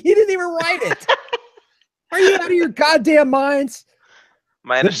kidding? He didn't even write it. Are you out of your goddamn minds?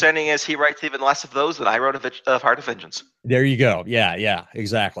 My understanding is he writes even less of those than I wrote of Heart of Vengeance. There you go. Yeah,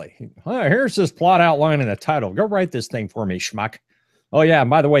 exactly. Here's this plot outline and a title. Go write this thing for me, schmuck. Oh, yeah, and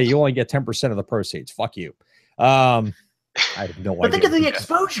by the way, you only get 10% of the proceeds. Fuck you. I have no idea. But think of the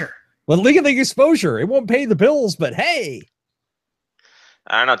exposure. Well, look at the exposure. It won't pay the bills, but hey.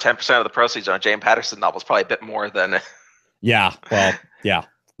 I don't know, 10% of the proceeds on a James Patterson novel is probably a bit more than... Yeah, well, yeah.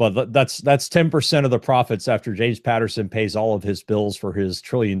 But that's 10% of the profits after James Patterson pays all of his bills for his $1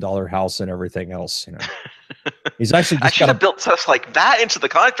 trillion house and everything else. You know, he's actually just I should have built stuff like that into the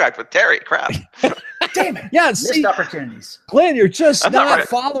contract with Terry. Crap. Damn it. Yeah, missed opportunities. Glenn, you're just not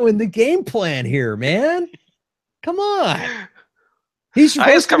following the game plan here, man. Come on. He's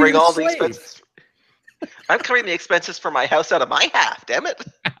supposed to be all the expenses. I'm covering the expenses for my house out of my half. Damn it.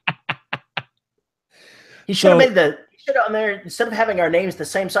 He should have made the. Should on there, instead of having our names the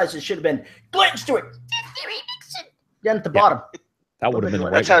same size, it should have been Glynn Stewart down at the bottom. That would have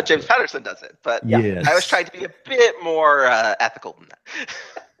been that's how James Patterson does it. But yeah, I was trying to be a bit more ethical than that.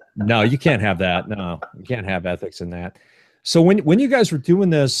 No, you can't have that. No, you can't have ethics in that. So when you guys were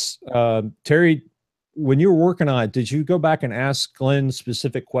doing this, Terry, when you were working on it, did you go back and ask Glynn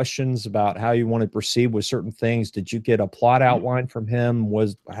specific questions about how you want to proceed with certain things? Did you get a plot outline from him?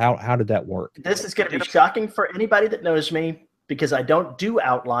 How did that work? This is going to be shocking for anybody that knows me because I don't do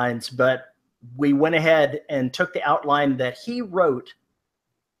outlines, but we went ahead and took the outline that he wrote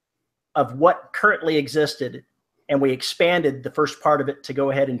of what currently existed, and we expanded the first part of it to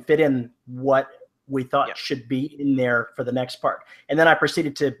go ahead and fit in what we thought should be in there for the next part. And then I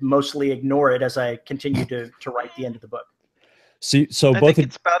proceeded to mostly ignore it as I continued to write the end of the book. See, so I think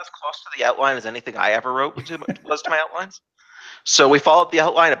it's about as close to the outline as anything I ever wrote was to my outlines. So we followed the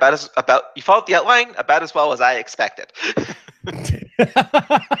outline about as well as I expected.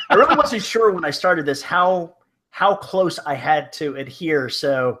 I really wasn't sure when I started this how close I had to adhere.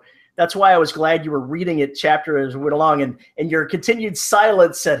 So That's why I was glad you were reading it chapter as we went along, and your continued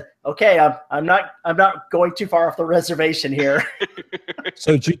silence said, "Okay, I'm not going too far off the reservation here."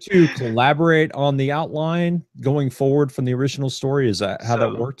 So did you two collaborate on the outline going forward from the original story? Is that how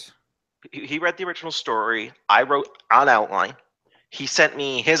that worked? He read the original story. I wrote an outline. He sent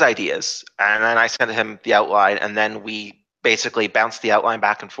me his ideas, and then I sent him the outline, and then we basically bounced the outline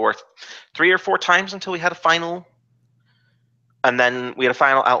back and forth 3 or 4 times until we had a final. And then we had a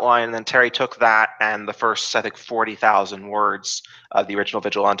final outline, and then Terry took that and the first, I think, 40,000 words of the original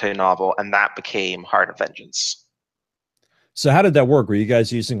Vigilante novel, and that became Heart of Vengeance. So how did that work? Were you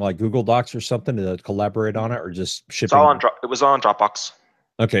guys using like Google Docs or something to collaborate on it, or just shipping? It was all on Dropbox.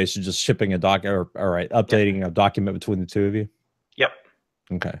 Okay, so just shipping a doc, or all right, updating a document between the two of you. Yep.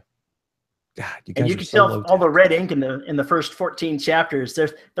 Okay. God, you guys and you can tell all the red ink in the first 14 chapters.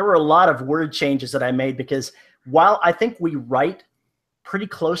 There were a lot of word changes that I made because while I think we write pretty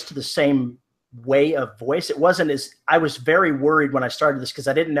close to the same way of voice, it wasn't as I was very worried when I started this because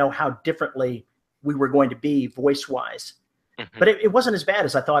I didn't know how differently we were going to be voice wise. Mm-hmm. But it wasn't as bad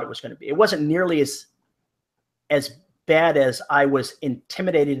as I thought it was going to be. It wasn't nearly as bad as I was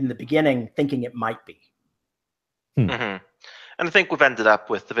intimidated in the beginning, thinking it might be. Mm-hmm. And I think we've ended up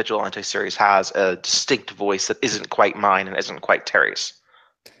with the Vigilante series has a distinct voice that isn't quite mine and isn't quite Terry's.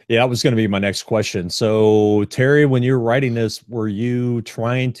 Yeah, that was going to be my next question. So, Terry, when you were writing this, were you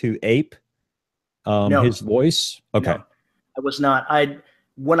trying to ape no. his voice? Okay. No, I was not.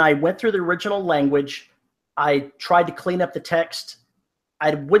 When I went through the original language, I tried to clean up the text.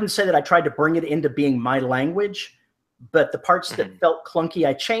 I wouldn't say that I tried to bring it into being my language, but the parts that felt clunky,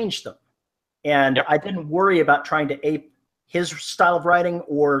 I changed them. And I didn't worry about trying to ape his style of writing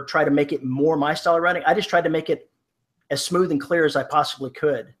or try to make it more my style of writing. I just tried to make it as smooth and clear as I possibly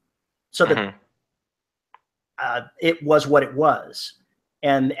could so that it was what it was.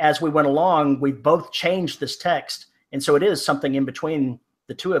 And as we went along, we both changed this text. And so it is something in between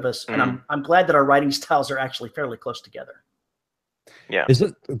the two of us. And I'm glad that our writing styles are actually fairly close together. Yeah.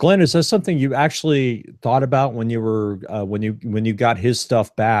 Glynn, is that something you actually thought about when you were, when you got his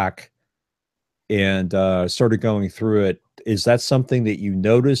stuff back and started going through it? Is that something that you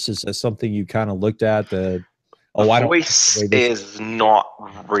noticed? Is that something you kind of looked at voice is not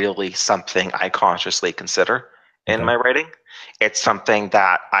really something I consciously consider in my writing. It's something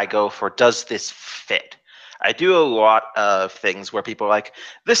that I go for, does this fit? I do a lot of things where people are like,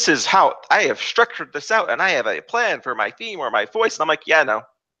 this is how I have structured this out and I have a plan for my theme or my voice. And I'm like, yeah, no,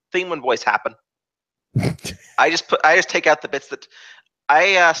 theme and voice happen. I just take out the bits that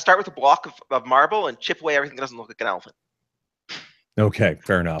I start with a block of marble and chip away everything that doesn't look like an elephant. Okay,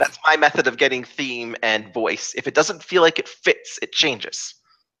 fair enough. That's my method of getting theme and voice. If it doesn't feel like it fits, it changes.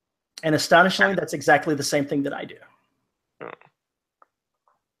 And astonishingly, that's exactly the same thing that I do.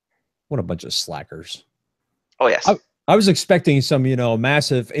 What a bunch of slackers. Oh, yes. I was expecting some,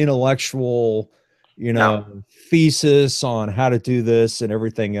 massive intellectual, thesis on how to do this and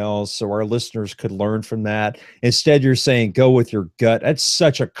everything else so our listeners could learn from that. Instead, you're saying go with your gut. That's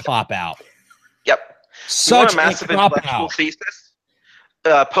such a cop-out. Yep. Such a massive intellectual thesis.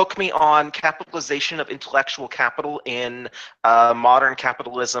 Poke me on capitalization of intellectual capital in modern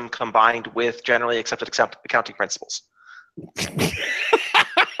capitalism combined with generally accepted accounting principles.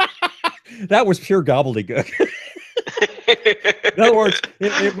 That was pure gobbledygook. In other words,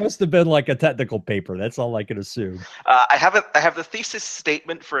 it must have been like a technical paper. That's all I can assume. I have the thesis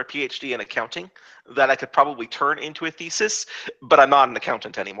statement for a PhD in accounting that I could probably turn into a thesis, but I'm not an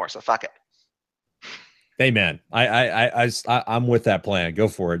accountant anymore, so fuck it. Amen. I'm with that plan. Go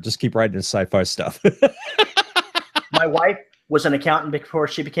for it. Just keep writing this sci-fi stuff. My wife was an accountant before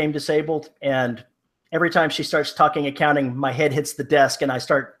she became disabled, and every time she starts talking accounting, my head hits the desk, and I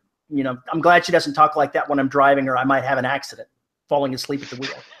start, I'm glad she doesn't talk like that when I'm driving, or I might have an accident, falling asleep at the wheel.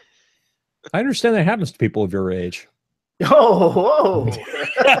 I understand that happens to people of your age. Oh,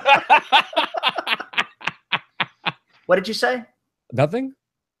 what did you say? Nothing.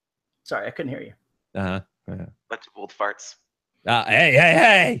 Sorry, I couldn't hear you. Uh-huh. Bunch of old farts.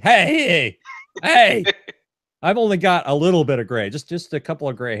 Hey. I've only got a little bit of gray, just a couple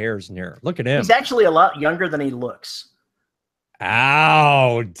of gray hairs in here. Look at him. He's actually a lot younger than he looks.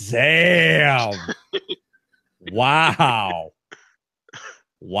 Ow, damn. Wow.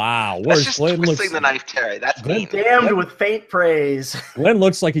 That's just twisting the knife, Terry. That's mean. Damned with faint praise. Glenn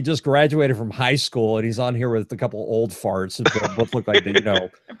looks like he just graduated from high school and he's on here with a couple old farts and both look like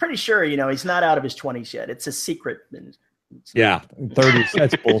I'm pretty sure, he's not out of his 20s yet. It's a secret. Yeah, 30s.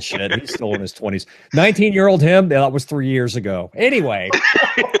 That's bullshit. He's still in his 20s. 19-year-old him, that was 3 years ago. Anyway.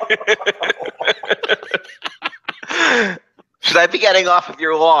 Should I be getting off of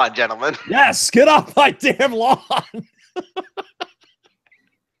your lawn, gentlemen? Yes, get off my damn lawn.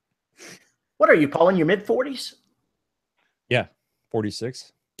 What are you, Paul, in your mid-40s? Yeah,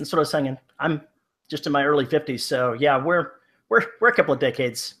 46. That's what I was saying. I'm just in my early 50s, so yeah, we're a couple of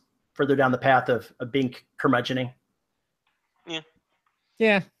decades further down the path of being curmudgeoning.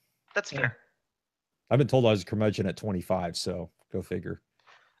 Yeah, That's fair. I've been told I was a curmudgeon at 25, so go figure.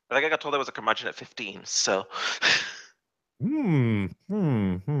 I think I got told I was a curmudgeon at 15, so.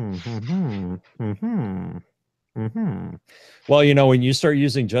 Well, you know, when you start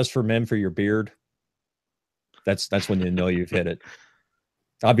using Just for Men for your beard, that's when you know you've hit it.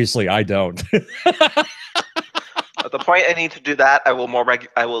 Obviously, I don't. At the point I need to do that, I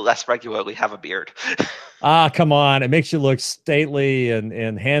will less regularly have a beard. Come on. It makes you look stately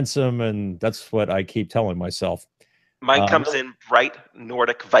and handsome, and that's what I keep telling myself. Mine comes in bright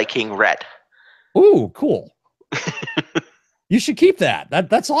Nordic Viking red. Ooh, cool. You should keep that.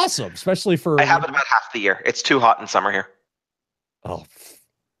 That's awesome, especially for... I have it about half the year. It's too hot in summer here. Oh,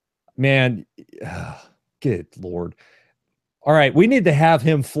 man. Good Lord. All right, we need to have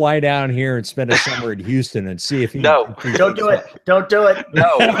him fly down here and spend a summer in Houston and see if he... No, don't do it. Don't do it.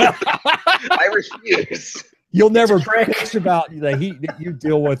 No. I refuse. You'll never bitch about the heat that you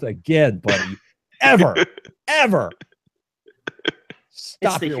deal with again, buddy. Ever. Ever. Stop.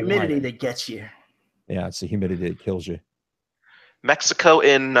 It's the humidity that gets you. Yeah, it's the humidity that kills you. Mexico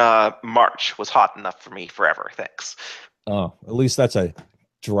in March was hot enough for me forever, thanks. Oh, at least that's a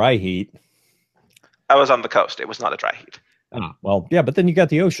dry heat. I was on the coast. It was not a dry heat. Oh, well, yeah, but then you got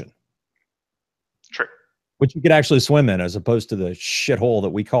the ocean. True. Which you could actually swim in as opposed to the shithole that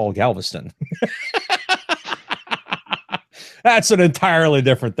we call Galveston. That's an entirely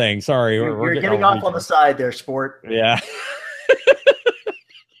different thing. Sorry. You're getting off on the side there, sport. Yeah.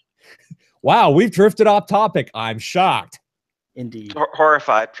 Wow, we've drifted off topic. I'm shocked. Indeed.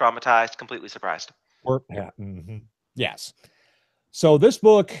 Horrified, traumatized, completely surprised. Yes. So this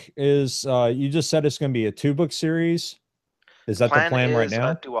book is, you just said it's going to be a 2-book series. Is that the plan right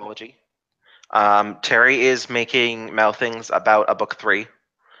now? Duology. Terry is making Mouthings about a book 3.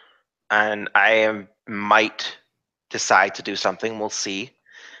 And I might decide to do something. We'll see.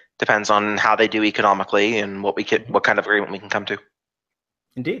 Depends on how they do economically and what kind of agreement we can come to.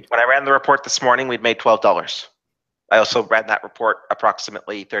 Indeed. When I ran the report this morning, we'd made $12. I also read that report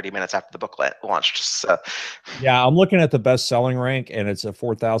approximately 30 minutes after the book launched. So. Yeah, I'm looking at the best-selling rank, and it's a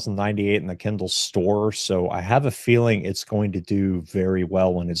 4,098 in the Kindle store. So I have a feeling it's going to do very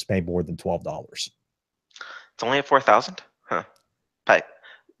well when it's made more than $12. It's only at 4,000? Huh.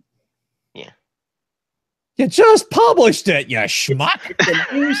 Yeah. You just published it, you schmuck. It's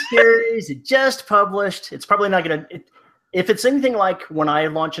a new series. It just published. It's probably not going to... If it's anything like when I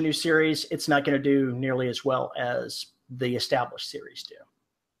launch a new series, it's not going to do nearly as well as the established series do.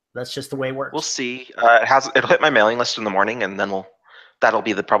 That's just the way it works. We'll see. It'll hit my mailing list in the morning, and then that'll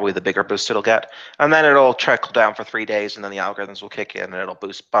be probably the bigger boost it'll get. And then it'll trickle down for 3 days, and then the algorithms will kick in, and it'll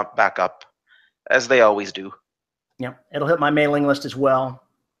bump back up, as they always do. Yeah, it'll hit my mailing list as well.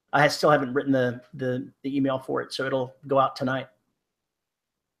 I still haven't written the email for it, so it'll go out tonight.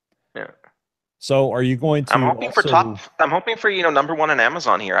 Yeah. So are you going to... I'm hoping for #1 on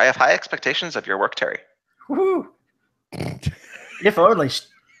Amazon here. I have high expectations of your work, Terry. Woohoo! If only.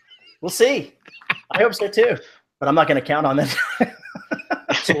 We'll see. I hope so too, but I'm not going to count on that.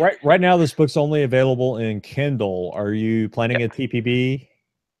 So right now, this book's only available in Kindle. Are you planning a TPB?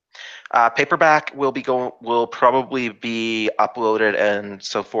 Paperback will probably be uploaded and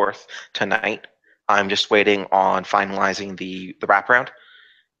so forth tonight. I'm just waiting on finalizing the wraparound.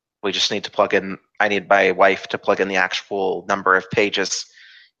 We just need to plug in. I need my wife to plug in the actual number of pages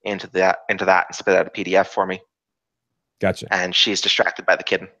into that and spit out a PDF for me. Gotcha. And she's distracted by the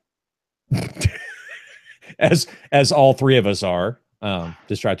kitten. as all 3 of us are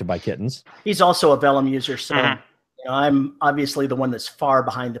distracted by kittens. He's also a Vellum user, so I'm obviously the one that's far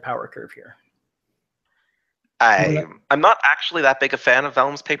behind the power curve here. I'm not actually that big a fan of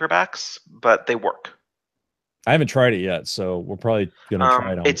Vellum's paperbacks, but they work. I haven't tried it yet, so we're probably going to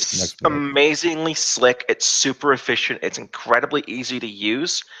try it on It's next week. amazingly slick. It's super efficient. It's incredibly easy to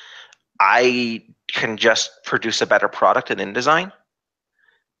use. I can just produce a better product in InDesign.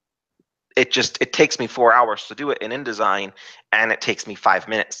 It takes me 4 hours to do it in InDesign, and it takes me 5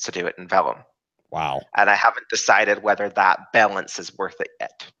 minutes to do it in Vellum. Wow. And I haven't decided whether that balance is worth it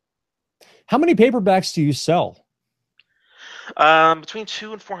yet. How many paperbacks do you sell? Between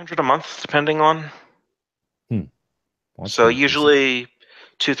 200 and 400 a month, depending on... So usually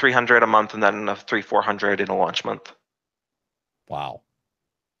 200-300 a month, and then 300-400 in a launch month. Wow.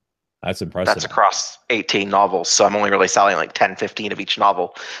 That's impressive. That's across 18 novels, so I'm only really selling like 10, 15 of each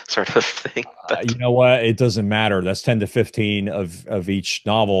novel, sort of thing. But you know what? It doesn't matter. That's 10 to 15 of each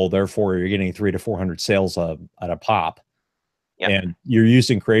novel. Therefore, you're getting 300 to 400 sales at a pop. Yep. And you're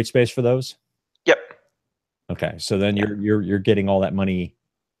using CreateSpace for those? Yep. Okay, so then you're getting all that money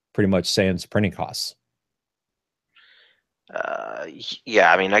pretty much sans printing costs.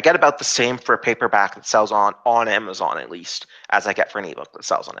 Yeah, I mean, I get about the same for a paperback that sells on Amazon, at least, as I get for an ebook that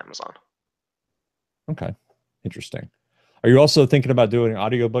sells on Amazon. Okay, interesting. Are you also thinking about doing an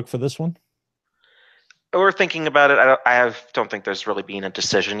audiobook for this one? We're thinking about it. I don't think there's really been a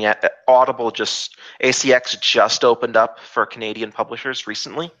decision yet. ACX just opened up for Canadian publishers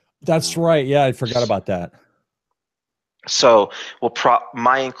recently. That's right. Yeah, I forgot about that. So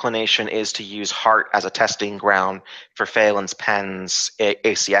my inclination is to use Heart as a testing ground for Phelan's Pen's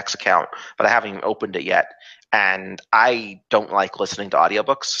ACX account, but I haven't even opened it yet. And I don't like listening to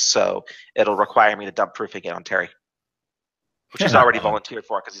audiobooks, so it'll require me to dump proofing it on Terry, which he's already volunteered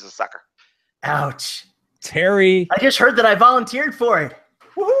for because he's a sucker. Ouch. Terry. I just heard that I volunteered for it.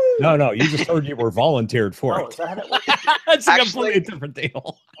 Woohoo! No, you just heard you were volunteered for it. Is that how that works? That's a completely different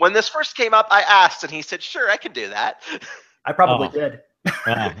deal. When this first came up, I asked, and he said, "Sure, I can do that." I probably did.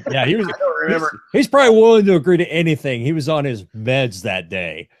 Yeah, he was. I don't remember. He's probably willing to agree to anything. He was on his meds that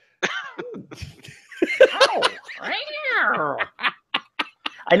day.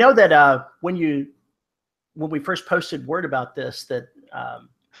 I know that when we first posted word about this, that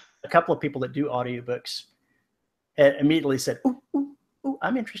a couple of people that do audiobooks had immediately said, "Ooh,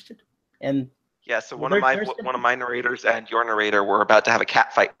 I'm interested." And yeah, so one of my narrators and your narrator were about to have a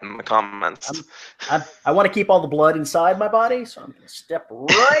cat fight in the comments. I want to keep all the blood inside my body, so I'm going to step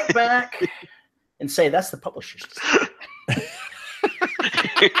right back and say that's the publisher's decision.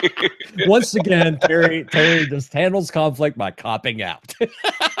 Once again, Terry just handles conflict by copping out.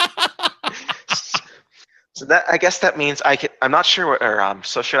 So I guess that means I'm not sure what.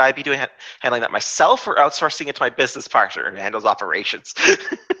 So should I be handling that myself or outsourcing it to my business partner who handles operations?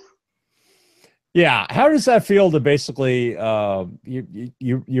 Yeah, how does that feel to basically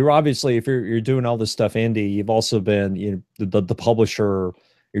you're obviously, if you're doing all this stuff indie, you've also been the publisher,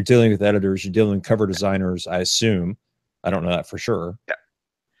 you're dealing with editors, you're dealing with cover designers, I assume. I don't know that for sure. Yeah.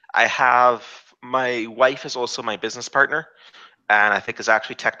 I have my wife is also my business partner, and I think is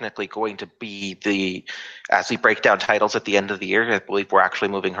actually technically going to be as we break down titles at the end of the year, I believe we're actually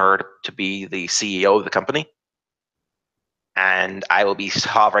moving her to be the CEO of the company. And I will be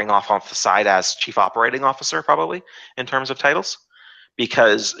hovering off the side as chief operating officer, probably, in terms of titles,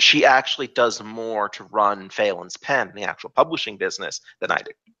 because she actually does more to run Phelan's Pen, the actual publishing business, than I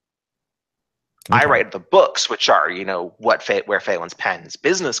do. Okay. I write the books, which are, where Phelan's Pen's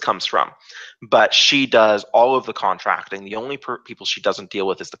business comes from, but she does all of the contracting. The only people she doesn't deal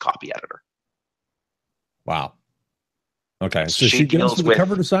with is the copy editor. Wow. Okay, so she deals with the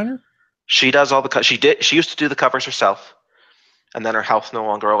cover designer? She does all the she used to do the covers herself. And then her health no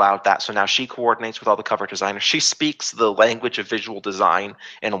longer allowed that. So now she coordinates with all the cover designers. She speaks the language of visual design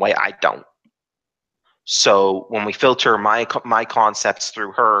in a way I don't. So when we filter my concepts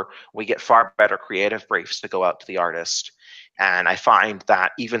through her, we get far better creative briefs to go out to the artist. And I find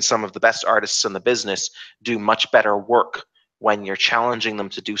that even some of the best artists in the business do much better work when you're challenging them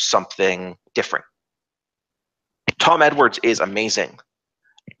to do something different. Tom Edwards is amazing,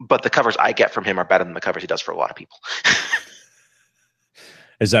 but the covers I get from him are better than the covers he does for a lot of people.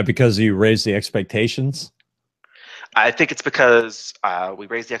 Is that because you raise the expectations? I think it's because we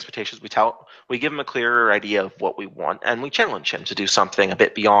raise the expectations. We give him a clearer idea of what we want, and we challenge him to do something a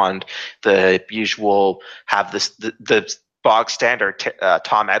bit beyond the usual. Have the bog standard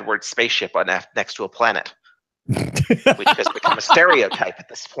Tom Edwards spaceship next to a planet, which has become a stereotype at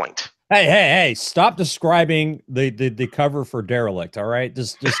this point. Hey! Stop describing the cover for Derelict. All right,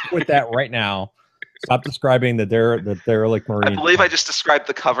 just quit that right now. Stop describing the Derelict Marine. I believe I just described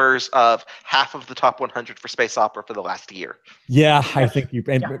the covers of half of the top 100 for space opera for the last year. Yeah, I think you,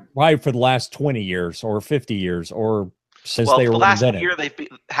 and probably for the last 20 years or 50 years or since they were invented. The last year,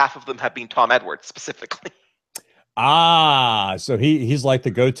 half of them have been Tom Edwards specifically. Ah, so he's like the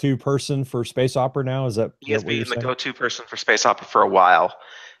go-to person for space opera now. Is that he has been the go-to person for space opera for a while,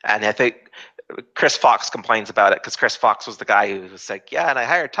 and I think Chris Fox complains about it because Chris Fox was the guy who was like, yeah, and I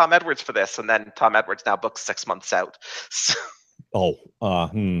hired Tom Edwards for this, and then Tom Edwards now books 6 months out. So.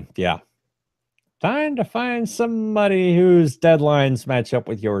 Yeah. Trying to find somebody whose deadlines match up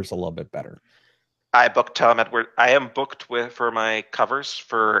with yours a little bit better. I booked Tom Edwards. I am booked for my covers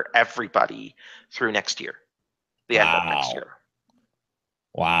for everybody through next year, the end of next year.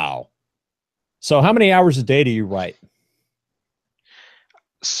 Wow. So how many hours a day do you write?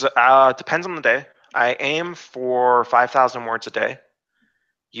 So depends on the day. I aim for 5,000 words a day.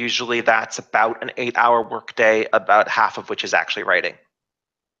 Usually that's about an 8-hour work day, about half of which is actually writing.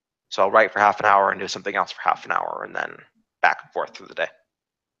 So I'll write for half an hour and do something else for half an hour, and then back and forth through the day.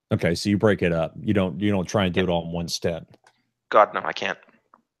 Okay, so you break it up. You don't try and do it all in one step. God, no, I can't.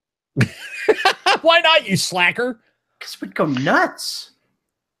 Why not, you slacker? Because we'd go nuts.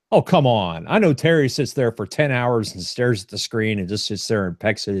 Oh, come on. I know Terry sits there for 10 hours and stares at the screen and just sits there and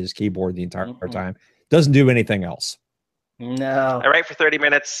pecks at his keyboard the entire time. Doesn't do anything else. No. I write for 30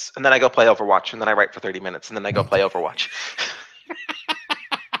 minutes, and then I go play Overwatch, and then I write for 30 minutes, and then I go play Overwatch.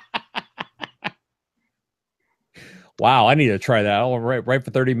 Wow, I need to try that. I'll write for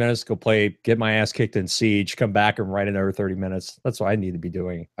 30 minutes, go play, get my ass kicked in Siege, come back and write another 30 minutes. That's what I need to be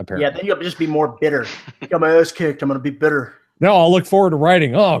doing, apparently. Yeah, then you'll just be more bitter. Got my ass kicked. I'm going to be bitter. No, I'll look forward to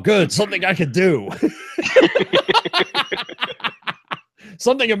writing. Oh, good. Something I could do.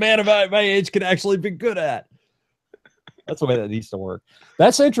 Something a man of my age could actually be good at. That's the way that needs to work.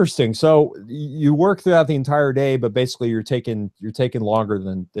 That's interesting. So you work throughout the entire day, but basically you're taking longer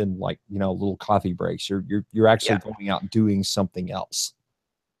than like, you know, little coffee breaks. You're actually going out and doing something else.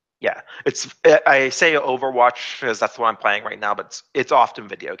 Yeah. I say Overwatch because that's what I'm playing right now, but it's often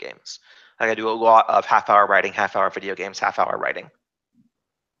video games. Like I do a lot of half-hour writing, half-hour video games, half-hour writing.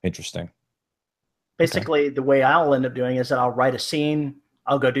 Interesting. Basically, the way I'll end up doing is that I'll write a scene,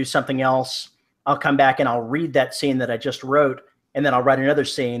 I'll go do something else, I'll come back and I'll read that scene that I just wrote, and then I'll write another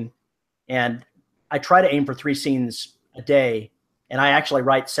scene. And I try to aim for 3 scenes a day, and I actually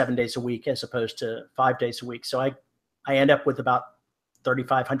write 7 days a week as opposed to 5 days a week. So I end up with about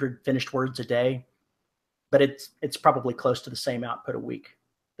 3,500 finished words a day, but it's probably close to the same output a week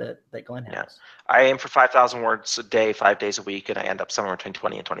that Glynn has. Yeah. I aim for 5,000 words a day, 5 days a week, and I end up somewhere between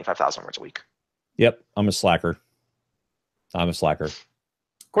 20 and 25,000 words a week. Yep, I'm a slacker. Of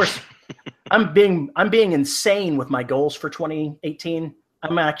course, I'm being insane with my goals for 2018.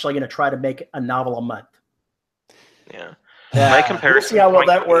 I'm actually going to try to make a novel a month. Yeah. My comparison we'll see how well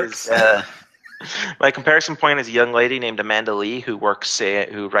that works. My comparison point is a young lady named Amanda Lee who writes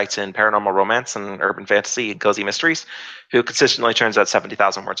in paranormal romance and urban fantasy and cozy mysteries, who consistently turns out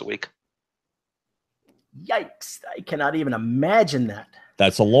 70,000 words a week. Yikes! I cannot even imagine that.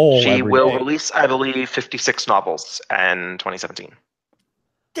 That's a lull. She will release, I believe, 56 novels in 2017.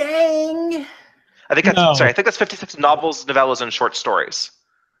 Dang! I think that's 56 novels, novellas, and short stories.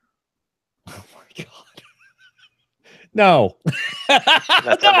 Oh my god! No.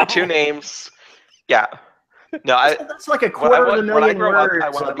 That's under 2 names. Yeah. No, that's like a quarter of a million when I grow words. Up, I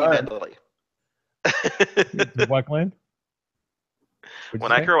want to be Amanda Lee. What, Glenn?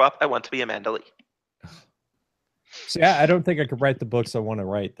 When I grow up, I want to be Amanda Lee. See, I don't think I could write the books I want to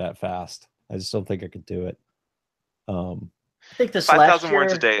write that fast. I just don't think I could do it. I think this 5,000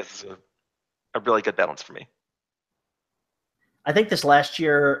 words a day is a really good balance for me. I think this last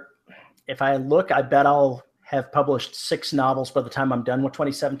year, if I look, I bet I'll have published 6 novels by the time I'm done with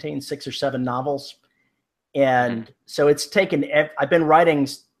 2017, 6 or 7 novels. And so it's taken, I've been writing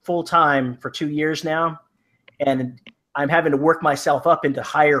full time for 2 years now, and I'm having to work myself up into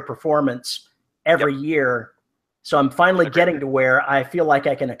higher performance every year. So I'm finally getting to where I feel like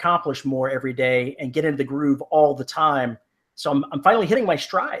I can accomplish more every day and get into the groove all the time. So I'm finally hitting my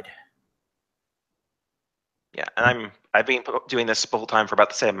stride. Yeah, and I've been doing this full time for about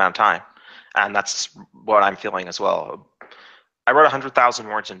the same amount of time, and that's what I'm feeling as well. I wrote 100,000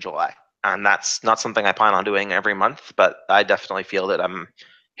 words in July, and that's not something I plan on doing every month, but I definitely feel that I'm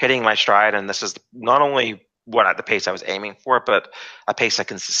hitting my stride, and this is not only at the pace I was aiming for, but a pace I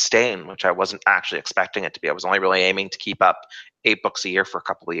can sustain, which I wasn't actually expecting it to be. I was only really aiming to keep up 8 books a year for a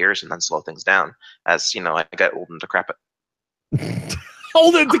couple of years and then slow things down as, you know, I get old and decrepit.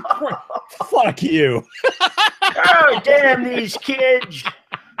 Old and decrepit. Fuck you. Oh, damn these kids.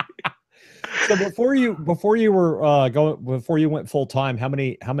 So before you went full time, how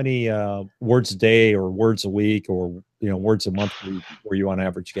many words a day or words a week or words a month were you on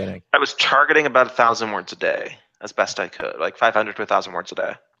average getting? I was targeting about 1,000 words a day as best I could, like 500 to 1,000 words a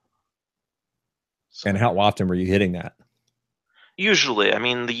day. So, and how often were you hitting that? Usually, I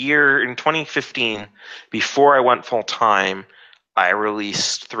mean, the year in 2015, before I went full time, I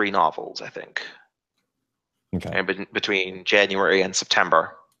released 3 novels, I think. Okay. And between January and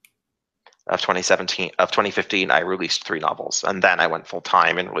September of 2015, I released 3 novels, and then I went full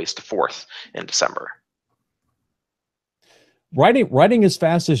time and released the 4th in December. Writing as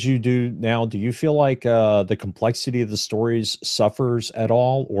fast as you do now, do you feel like the complexity of the stories suffers at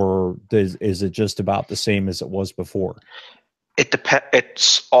all, or is it just about the same as it was before?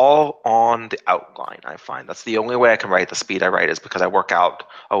 It's all on the outline. I find that's the only way I can write the speed I write is because I work out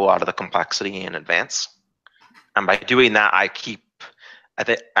a lot of the complexity in advance, and by doing that,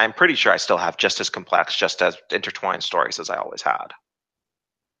 I'm pretty sure I still have just as complex, just as intertwined stories as I always had.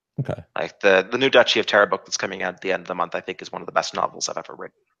 Okay. Like the new Duchy of Terror book that's coming out at the end of the month, I think is one of the best novels I've ever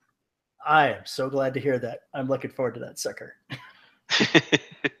written. I am so glad to hear that. I'm looking forward to that sucker.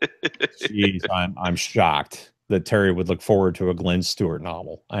 Jeez, I'm shocked that Terry would look forward to a Glynn Stewart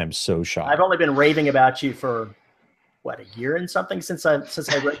novel. I am so shocked. I've only been raving about you for what, a year and something since I read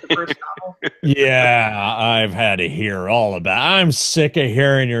the first novel. Yeah, I've had to hear all about. I'm sick of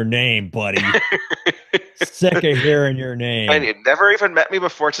hearing your name, buddy. Sick of hearing your name. And you never even met me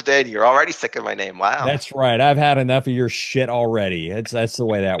before today, and you're already sick of my name. Wow. That's right. I've had enough of your shit already. That's the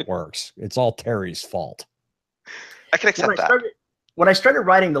way that works. It's all Terry's fault. I can accept that. When I started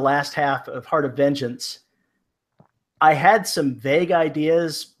writing the last half of Heart of Vengeance, I had some vague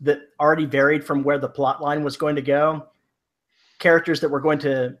ideas that already varied from where the plot line was going to go. Characters that were going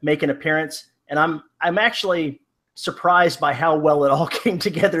to make an appearance, and I'm actually surprised by how well it all came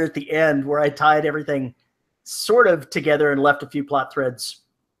together at the end, where I tied everything sort of together and left a few plot threads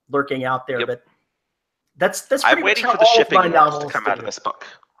lurking out there. Yep. But that's I'm waiting for the shipping wars to come out of this book.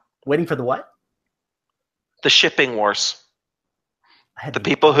 Waiting for the what? The shipping wars. The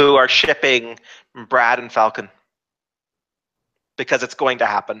people who are shipping Brad and Falcon, because it's going to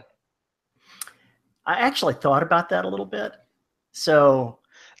happen. I actually thought about that a little bit. So,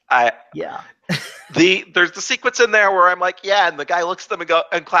 yeah. There's the sequence in there where I'm like, yeah, and the guy looks at them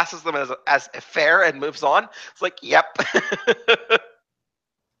and classes them as fair and moves on. It's like, yep.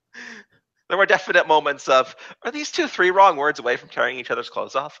 There were definite moments of, are these 3 wrong words away from tearing each other's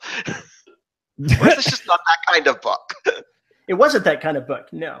clothes off? Or is this just not that kind of book? It wasn't that kind of book,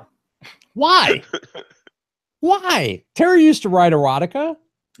 no. Why? Why? Terry used to write erotica.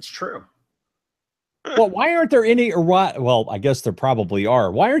 It's true. Well, why aren't there any erotic? Well, I guess there probably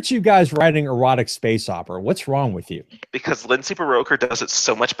are. Why aren't you guys writing erotic space opera? What's wrong with you? Because Lindsay Baroker does it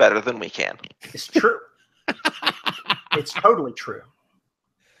so much better than we can. It's true. It's totally true.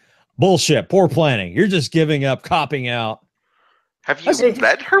 Bullshit. Poor planning. You're just giving up, copping out. Have you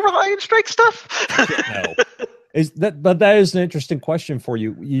read her Reliant Strike stuff? No. But that is an interesting question for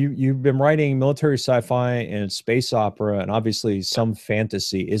you. You've been writing military sci-fi and space opera and obviously some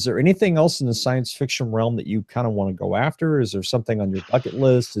fantasy. Is there anything else in the science fiction realm that you kind of want to go after? Is there something on your bucket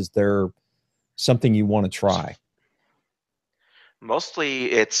list? Is there something you want to try?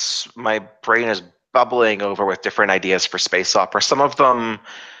 Mostly it's my brain is bubbling over with different ideas for space opera. Some of them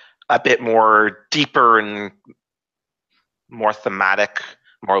a bit more deeper and more thematic,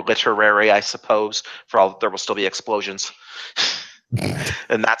 more literary, I suppose, for all there will still be explosions.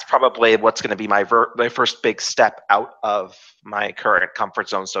 And that's probably what's going to be my first big step out of my current comfort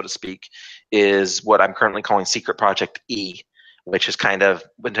zone, so to speak, is what I'm currently calling Secret Project E, which is kind of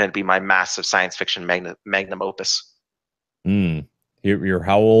going to be my massive science fiction magnum opus. You're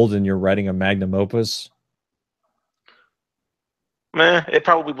how old and you're writing a magnum opus? It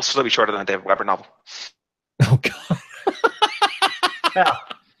probably will still be shorter than a David Weber novel. Oh, God. Well,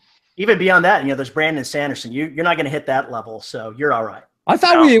 even beyond that, there's Brandon Sanderson. You're not going to hit that level, so you're all right. I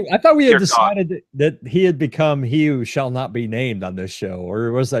thought we had decided that he had become he who shall not be named on this show,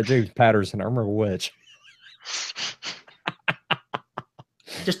 or was that James Patterson? I don't remember which.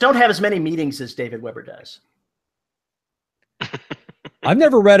 Just don't have as many meetings as David Weber does. I've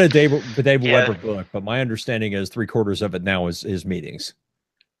never read a David Weber book, but my understanding is 3/4 of it now is his meetings.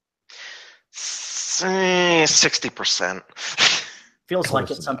 60%. Feels like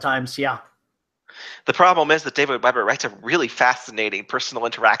it sometimes, yeah. The problem is that David Weber writes a really fascinating personal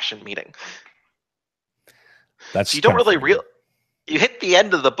interaction meeting. That's so you don't really you hit the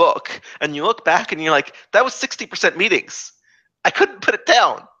end of the book and you look back and you're like, that was 60% meetings. I couldn't put it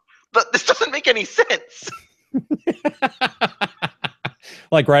down, but this doesn't make any sense.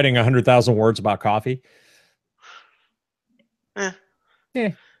 Like writing 100,000 words about coffee.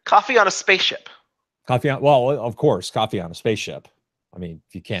 Yeah. Coffee on a spaceship. Well, of course, coffee on a spaceship. I mean,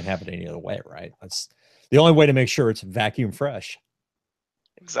 you can't have it any other way, right? That's the only way to make sure it's vacuum fresh.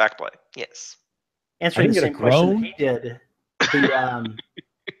 Exactly. Yes. Answering the same question he did. God,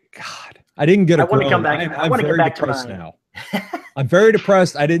 I didn't get a groan. I want to get back to mine now. I'm very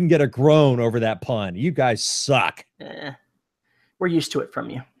depressed. I didn't get a groan over that pun. You guys suck. We're used to it from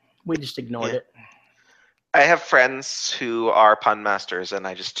you. We just ignored it. I have friends who are pun masters, and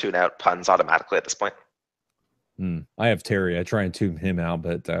I just tune out puns automatically at this point. I have Terry. I try and tune him out,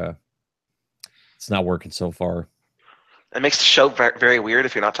 but it's not working so far. It makes the show very, very weird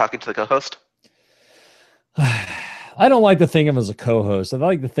if you're not talking to the co-host. I don't like to think of him as a co-host. I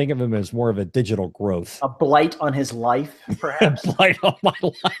like to think of him as more of a digital growth. A blight on his life, perhaps. A blight on my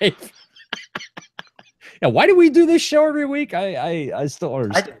life. Yeah, why do we do this show every week? I still don't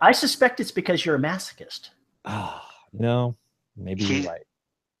understand. I suspect it's because you're a masochist. No, maybe you're right.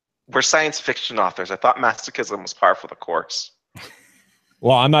 We're science fiction authors. I thought masochism was par for the course.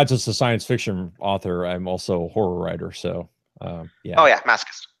 Well, I'm not just a science fiction author. I'm also a horror writer. So, yeah. Oh, yeah,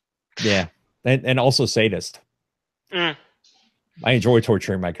 masochist. Yeah, and also sadist. I enjoy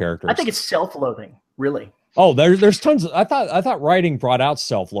torturing my characters. I think it's self-loathing, really. Oh, there's tons of, I thought writing brought out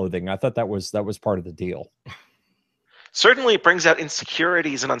self-loathing. I thought that was part of the deal. Certainly it brings out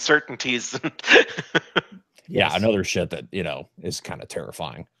insecurities and uncertainties. Yeah, another shit that, is kind of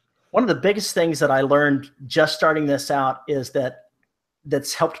terrifying. One of the biggest things that I learned just starting this out is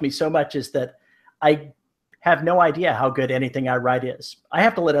that's helped me so much is that I have no idea how good anything I write is. I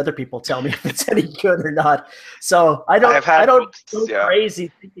have to let other people tell me if it's any good or not. So I don't go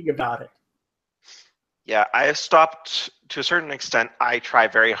crazy thinking about it. Yeah, I have stopped to a certain extent. I try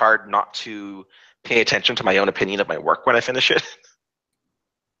very hard not to pay attention to my own opinion of my work when I finish it.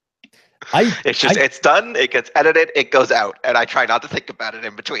 It's done, it gets edited, it goes out, and I try not to think about it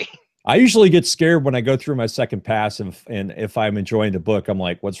in between. I usually get scared when I go through my second pass, and if I'm enjoying the book, I'm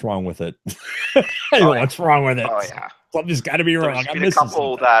like, "What's wrong with it? What's wrong with it? Oh yeah, something's got to be wrong." There's been a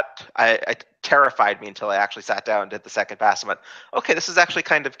couple that I terrified me until I actually sat down and did the second pass. I went, "Okay, this is actually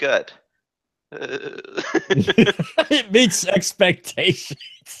kind of good." It meets expectations.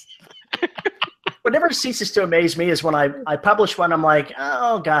 What never ceases to amaze me is when I publish one, I'm like,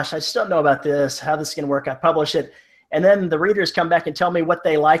 oh gosh, I still don't know about this, how this is going to work. I publish it. And then the readers come back and tell me what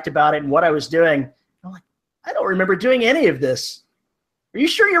they liked about it and what I was doing. I'm like, I don't remember doing any of this. Are you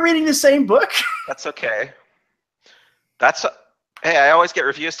sure you're reading the same book? That's okay. Hey, I always get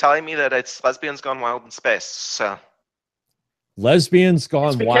reviews telling me that it's Lesbians Gone Wild in Space. So Lesbians Gone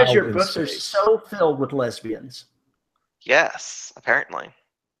Wild in Space. Because your books are so filled with lesbians. Yes, apparently.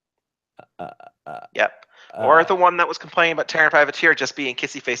 Yep. Or the one that was complaining about Terran Privateer just being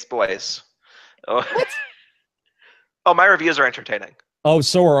kissy-faced boys. Oh. Oh, my reviews are entertaining. Oh,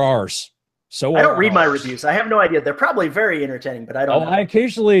 so are ours. I don't read my reviews. I have no idea. They're probably very entertaining, but I don't know. I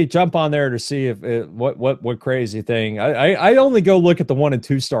occasionally jump on there to see if what crazy thing. I only go look at the 1- and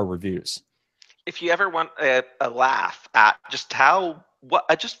 2-star reviews. If you ever want a laugh at just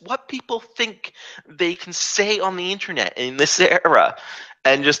what people think they can say on the internet in this era,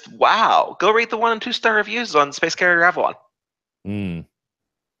 and just wow, go read the 1- and 2-star reviews on Space Carrier Avalon.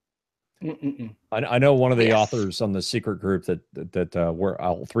 I know one of the authors on the secret group that we're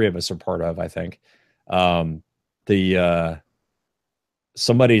all three of us are part of. I think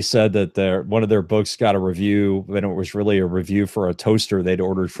somebody said that one of their books got a review, and it was really a review for a toaster they'd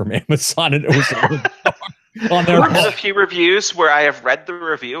ordered from Amazon, and it was on their There's a few reviews where I have read the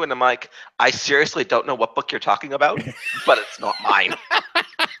review, and I'm like, I seriously don't know what book you're talking about, but it's not mine.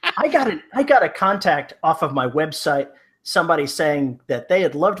 I got a contact off of my website. Somebody saying that they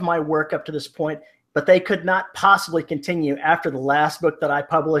had loved my work up to this point, but they could not possibly continue after the last book that I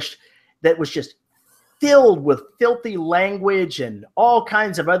published that was just filled with filthy language and all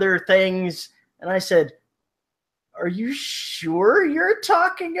kinds of other things. And I said, are you sure you're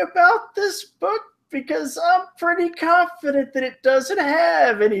talking about this book? Because I'm pretty confident that it doesn't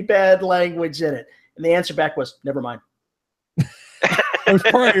have any bad language in it. And the answer back was, never mind. It was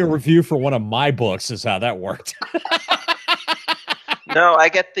probably a review for one of my books is how that worked. No, I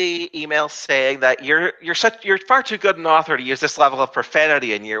get the email saying that you're far too good an author to use this level of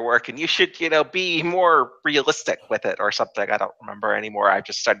profanity in your work, and you should, be more realistic with it or something. I don't remember anymore. I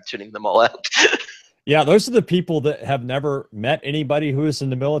just started tuning them all out. Yeah, those are the people that have never met anybody who is in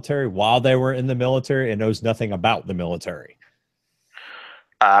the military while they were in the military and knows nothing about the military.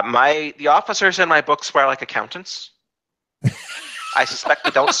 The officers in my book swear like accountants. I suspect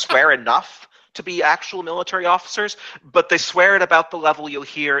they don't swear enough to be actual military officers, but they swear at about the level you'll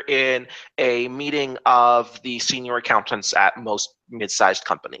hear in a meeting of the senior accountants at most mid-sized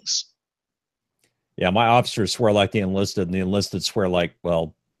companies. Yeah, my officers swear like the enlisted, and the enlisted swear like,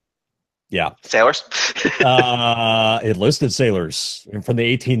 well, yeah. Sailors? Enlisted sailors from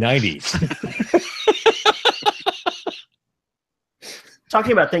the 1890s.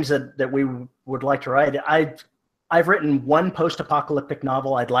 Talking about things that we would like to write, I've written one post-apocalyptic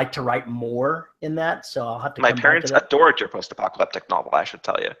novel. I'd like to write more in that, so I'll have to. My parents adored your post-apocalyptic novel, I should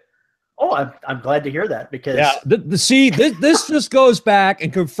tell you. Oh, I'm glad to hear that, because this just goes back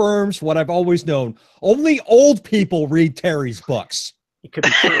and confirms what I've always known. Only old people read Terry's books. It could be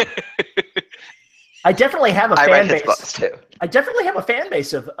true. I definitely have a I fan read his base. books too. I definitely have a fan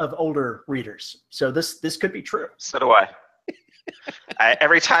base of older readers. So this could be true. So do I.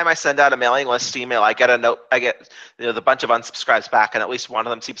 Every time I send out a mailing list email, I get a note. I get the bunch of unsubscribes back, and at least one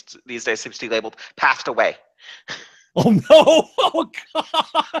of them these days seems to be labeled "passed away." Oh no! Oh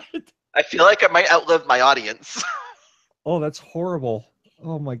God! I feel like it might outlive my audience. Oh, that's horrible.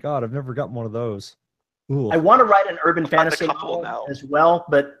 Oh my God, I've never gotten one of those. Ooh. I want to write an urban fantasy couple novel now. as well,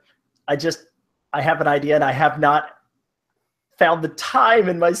 but I have an idea and I have not found the time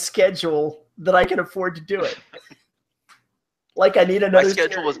in my schedule that I can afford to do it. Like I need another My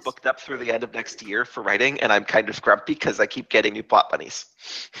schedule is booked up through the end of next year for writing, and I'm kind of grumpy because I keep getting new plot bunnies.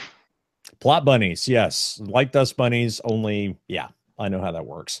 Plot bunnies, yes. Like dust bunnies, only, yeah, I know how that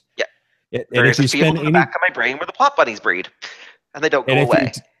works. Yeah. And There's if you a field spend in the back of my brain where the plot bunnies breed, and they don't go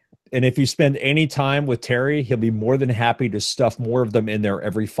away. And if you spend any time with Terry, he'll be more than happy to stuff more of them in there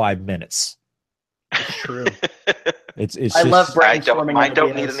every 5 minutes. It's true. It's I just, love brainstorming. Mine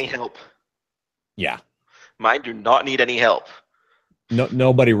don't need ideas. any help. Yeah. Mine do not need any help. No,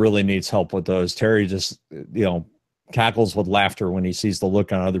 nobody really needs help with those. Terry just, cackles with laughter when he sees the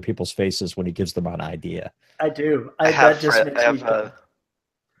look on other people's faces when he gives them an idea. I do. It's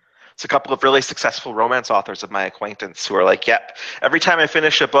a couple of really successful romance authors of my acquaintance who are like, yep, every time I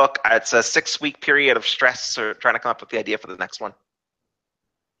finish a book, it's a 6-week period of stress or trying to come up with the idea for the next one.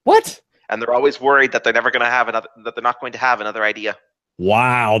 What? And they're always worried that they're never going to have that they're not going to have another idea.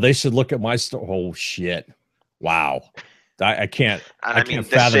 Wow. They should look at my story. Oh, shit. Wow. I can't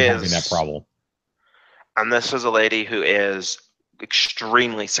fathom having that problem. And this is a lady who is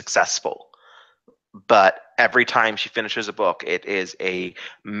extremely successful. But every time she finishes a book, it is a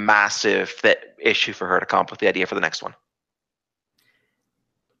massive issue for her to come up with the idea for the next one.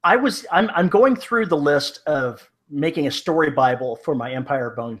 I'm going through the list of making a story Bible for my Empire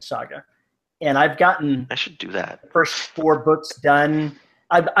of Bone saga. And I've gotten I should do that. The first 4 books done.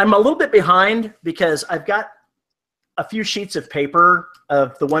 I'm a little bit behind because I've got a few sheets of paper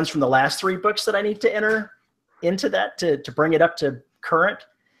of the ones from the last 3 books that I need to enter into that to bring it up to current.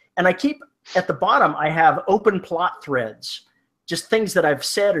 And I keep at the bottom, I have open plot threads, just things that I've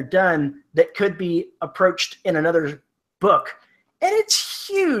said or done that could be approached in another book. And it's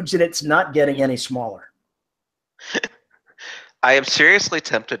huge and it's not getting any smaller. I am seriously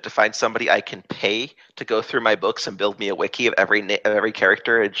tempted to find somebody I can pay to go through my books and build me a wiki of every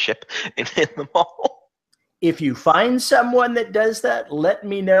character and ship in them all. If you find someone that does that, let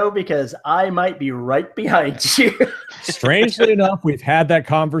me know because I might be right behind you. Strangely enough, we've had that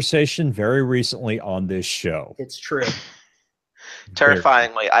conversation very recently on this show. It's true.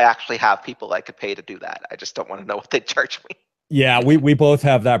 Terrifyingly, I actually have people I could pay to do that. I just don't want to know what they charge me. Yeah, we both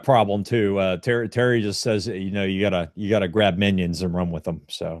have that problem too. Terry just says, you gotta grab minions and run with them.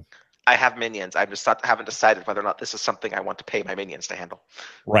 So I have minions. I just haven't decided whether or not this is something I want to pay my minions to handle.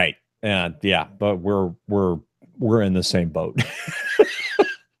 Right. And yeah, but we're in the same boat.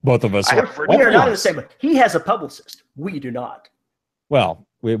 Both of us. We are not in the same boat. He has a publicist. We do not. Well,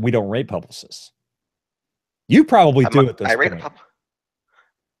 we don't rate publicists. You probably do at this point.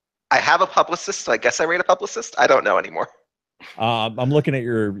 I have a publicist, so I guess I rate a publicist. I don't know anymore. I'm looking at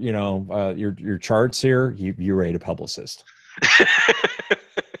your charts here. You rate a publicist.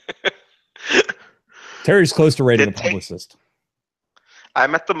 Terry's close to rating a publicist.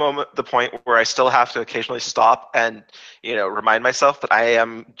 I'm at the point where I still have to occasionally stop and, remind myself that I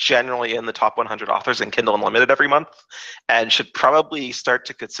am generally in the top 100 authors in Kindle Unlimited every month and should probably start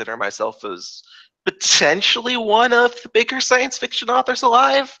to consider myself as potentially one of the bigger science fiction authors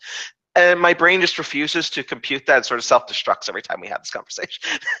alive. And my brain just refuses to compute that and sort of self-destructs every time we have this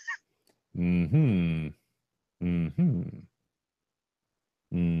conversation.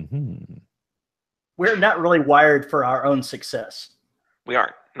 We're not really wired for our own success. We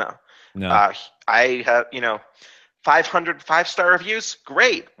aren't. No. I have, 500 5-star reviews.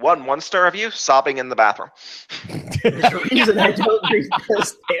 Great. 1-1-star review. Sobbing in the bathroom. There's a reason I don't read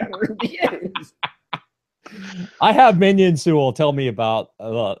those damn reviews. I have minions who will tell me about,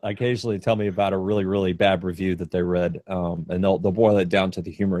 occasionally tell me about a really, really bad review that they read, and they'll boil it down to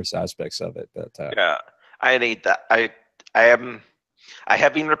the humorous aspects of it. But yeah, I need that. I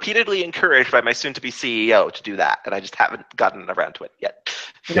have been repeatedly encouraged by my soon-to-be CEO to do that, and I just haven't gotten around to it yet.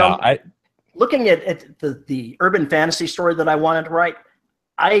 Looking at the urban fantasy story that I wanted to write,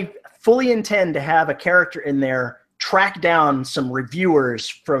 I fully intend to have a character in there track down some reviewers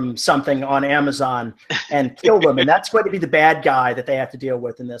from something on Amazon and kill them, and that's going to be the bad guy that they have to deal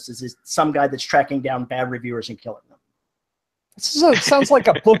with in this. Is some guy that's tracking down bad reviewers and killing them. It sounds like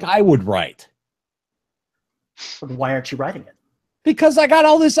a book I would write. Why aren't you writing it? Because I got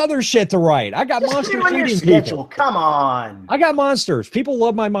all this other shit to write. I got Just monsters put it on your eating schedule. people. Come on. I got monsters. People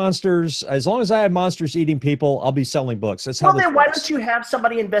love my monsters. As long as I have monsters eating people, I'll be selling books. That's how Well, this then why works. don't you have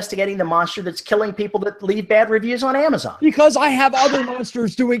somebody investigating the monster that's killing people that leave bad reviews on Amazon? Because I have other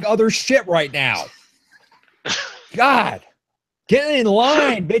monsters doing other shit right now. God, get in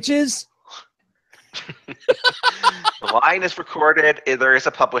line, bitches. The line is recorded. There is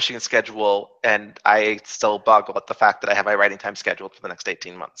a publishing schedule, and I still boggle at the fact that I have my writing time scheduled for the next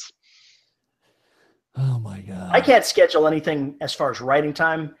 18 months. Oh my God. I can't schedule anything as far as writing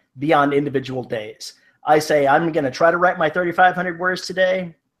time beyond individual days. I say I'm going to try to write my 3,500 words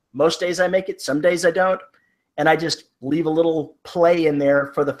today. Most days I make it. Some days I don't. And I just leave a little play in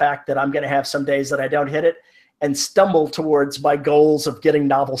there for the fact that I'm going to have some days that I don't hit it and stumble towards my goals of getting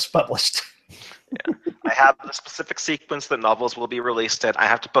novels published. Yeah. I have a specific sequence that novels will be released in. I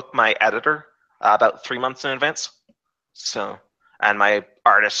have to book my editor about 3 months in advance. So, and my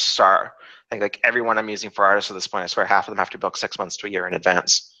artists are, I think, like everyone I'm using for artists at this point, I swear half of them have to book 6 months to a year in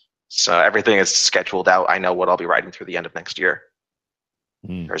advance. So everything is scheduled out. I know what I'll be writing through the end of next year.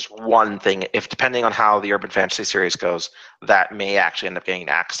 There's one thing, if depending on how the urban fantasy series goes, that may actually end up getting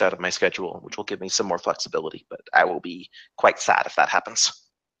axed out of my schedule, which will give me some more flexibility, but I will be quite sad if that happens.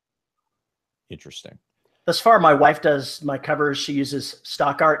 Interesting. Thus far, my wife does my covers. She uses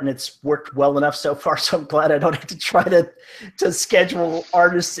stock art, and it's worked well enough so far, so I'm glad I don't have to try to schedule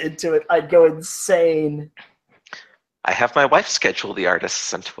artists into it. I'd go insane. I have my wife schedule the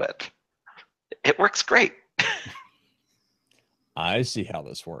artists into it. It works great. I see how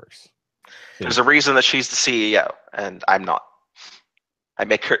this works. There's a reason that she's the CEO, and I'm not. I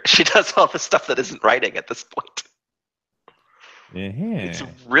make her, she does all the stuff that isn't writing at this point. It's a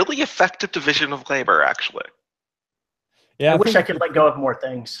really effective division of labor, actually. Yeah, I wish I could let go of more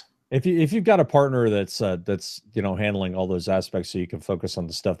things. If you've got a partner that's handling all those aspects, so you can focus on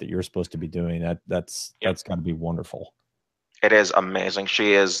the stuff that you're supposed to be doing, that's got to be wonderful. It is amazing.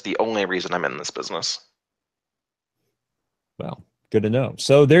 She is the only reason I'm in this business. Well, good to know.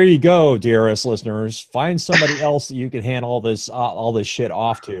 So there you go, DRS listeners. Find somebody else that you can hand all this shit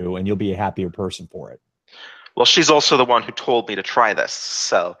off to, and you'll be a happier person for it. Well, she's also the one who told me to try this.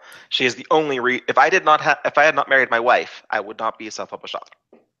 So she is the only if I had not married my wife, I would not be a self-published author.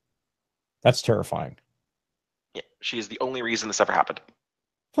 That's terrifying. Yeah, she is the only reason this ever happened.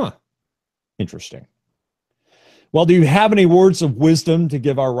 Huh. Interesting. Well, do you have any words of wisdom to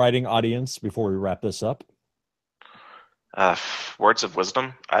give our writing audience before we wrap this up? Words of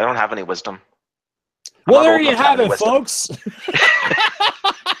wisdom? I don't have any wisdom. Well, there you have it, folks.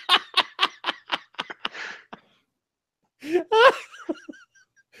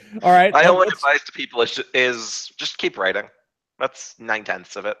 All right. My only advice to people is just keep writing. That's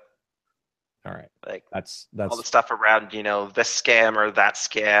 9/10 of it. All right. Like that's all the stuff around, this scam or that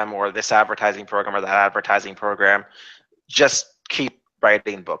scam or this advertising program or that advertising program. Just keep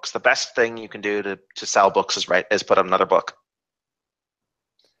writing books. The best thing you can do to sell books is put out another book.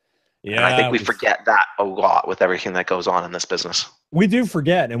 Yeah, and I think we forget that a lot with everything that goes on in this business. We do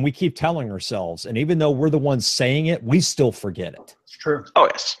forget, and we keep telling ourselves, and even though we're the ones saying it, we still forget it. It's true. Oh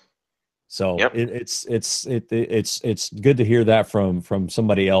yes. So it's good to hear that from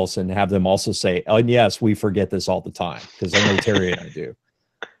somebody else and have them also say, "Oh yes, we forget this all the time," because I know Terry and I do.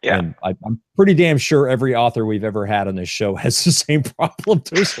 Yeah, and I'm pretty damn sure every author we've ever had on this show has the same problem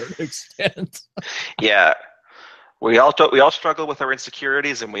to a certain extent. Yeah. We all struggle with our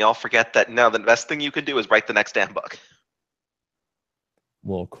insecurities, and we all forget that the best thing you can do is write the next damn book.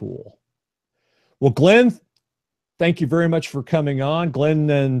 Well, cool. Well, Glynn, thank you very much for coming on. Glynn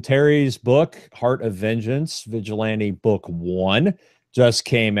and Terry's book, Heart of Vengeance, Vigilante Book 1, just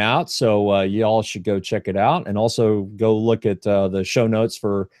came out, so you all should go check it out, and also go look at the show notes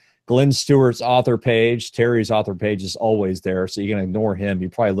for Glynn Stewart's author page. Terry's author page is always there, so you can ignore him. You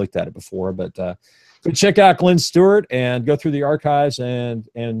probably looked at it before, but so check out Glynn Stewart and go through the archives and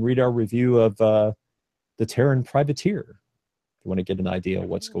read our review of The Terran Privateer. If you want to get an idea of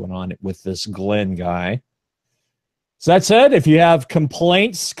what's going on with this Glynn guy. So that said, if you have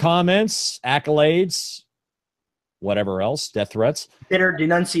complaints, comments, accolades, whatever else, death threats, bitter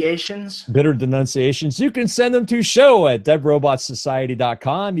denunciations, you can send them to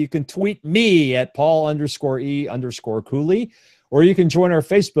show@deadrobotsociety.com. You can tweet me at Paul_E_Cooley. Or you can join our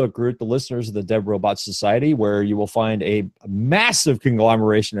Facebook group, the listeners of the Dead Robot Society, where you will find a massive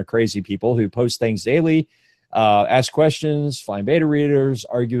conglomeration of crazy people who post things daily, ask questions, find beta readers,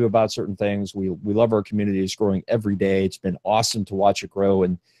 argue about certain things. We love our community. It's growing every day. It's been awesome to watch it grow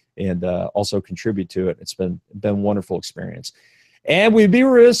and also contribute to it. It's been a wonderful experience. And we'd be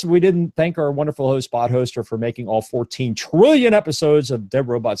remiss if we didn't thank our wonderful host, Bot Hoster, for making all 14 trillion episodes of Dead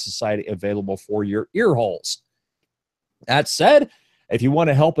Robot Society available for your ear holes. That said, if you want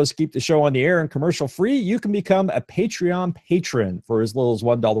to help us keep the show on the air and commercial free, you can become a Patreon patron for as little as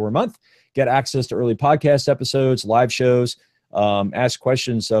 $1 a month. Get access to early podcast episodes, live shows, ask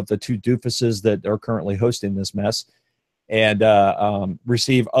questions of the two doofuses that are currently hosting this mess, and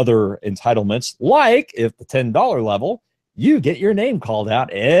receive other entitlements, like if the $10 level, you get your name called out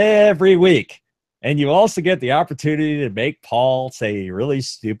every week. And you also get the opportunity to make Paul say really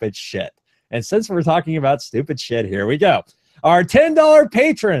stupid shit. And since we're talking about stupid shit, here we go. Our $10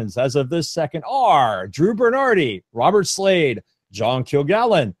 patrons as of this second are Drew Bernardi, Robert Slade, John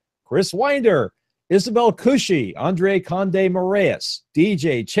Kilgallen, Chris Winder, Isabel Cushy, Andre Conde Moraes,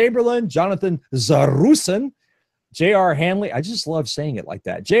 DJ Chamberlain, Jonathan Zarusin, J.R. Hanley. I just love saying it like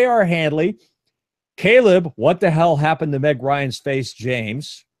that. J.R. Hanley, Caleb, what the hell happened to Meg Ryan's face,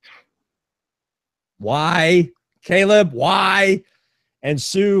 James? Why? Caleb, why? And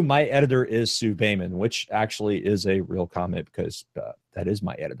Sue, my editor is Sue Bayman, which actually is a real comment because that is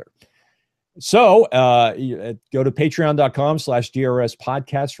my editor. So go to patreon.com/DRS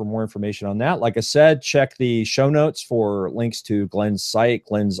podcast for more information on that. Like I said, check the show notes for links to Glenn's site,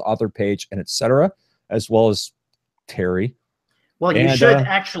 Glenn's author page, and etc., as well as Terry. Well, you should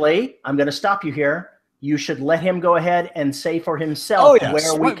actually, I'm going to stop you here. You should let him go ahead and say for himself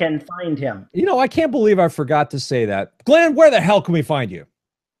where we can find him. You know, I can't believe I forgot to say that. Glenn, where the hell can we find you?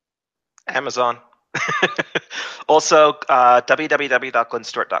 Amazon. Also,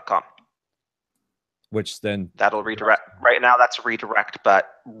 www.glynstewart.com. Which then... That'll redirect. Right now, that's a redirect, but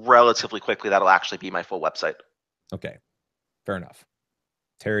relatively quickly, that'll actually be my full website. Okay. Fair enough.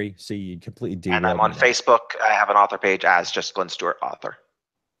 Terry, see, you completely derailed. And I'm on Facebook. I have an author page as just Glynn Stewart author.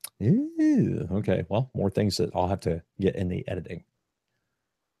 Ew, okay, well, more things that I'll have to get in the editing.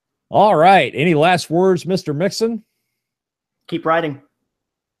 All right. Any last words, Mr. Mixon? Keep writing.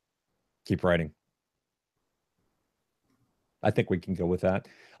 Keep writing. I think we can go with that.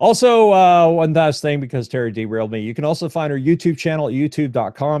 Also, one last thing, because Terry derailed me. You can also find our YouTube channel at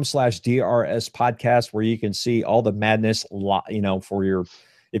youtube.com/DRS podcast, where you can see all the madness, you know, for your...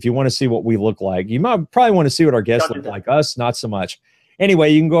 If you want to see what we look like, you might probably want to see what our guests look like. Us, not so much. Anyway,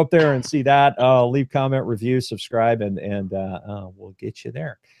 you can go up there and see that. Leave comment, review, subscribe, and we'll get you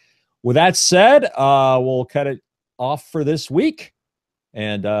there. With that said, we'll cut it off for this week,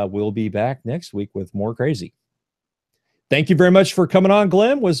 and we'll be back next week with more crazy. Thank you very much for coming on,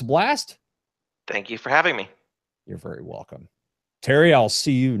 Glenn. It was a blast. Thank you for having me. You're very welcome. Terry, I'll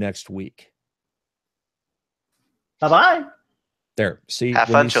see you next week. Bye-bye. There. See, have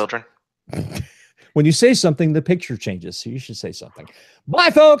fun, children. When you say something, the picture changes, so you should say something. Bye,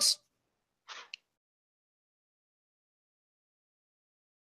 folks.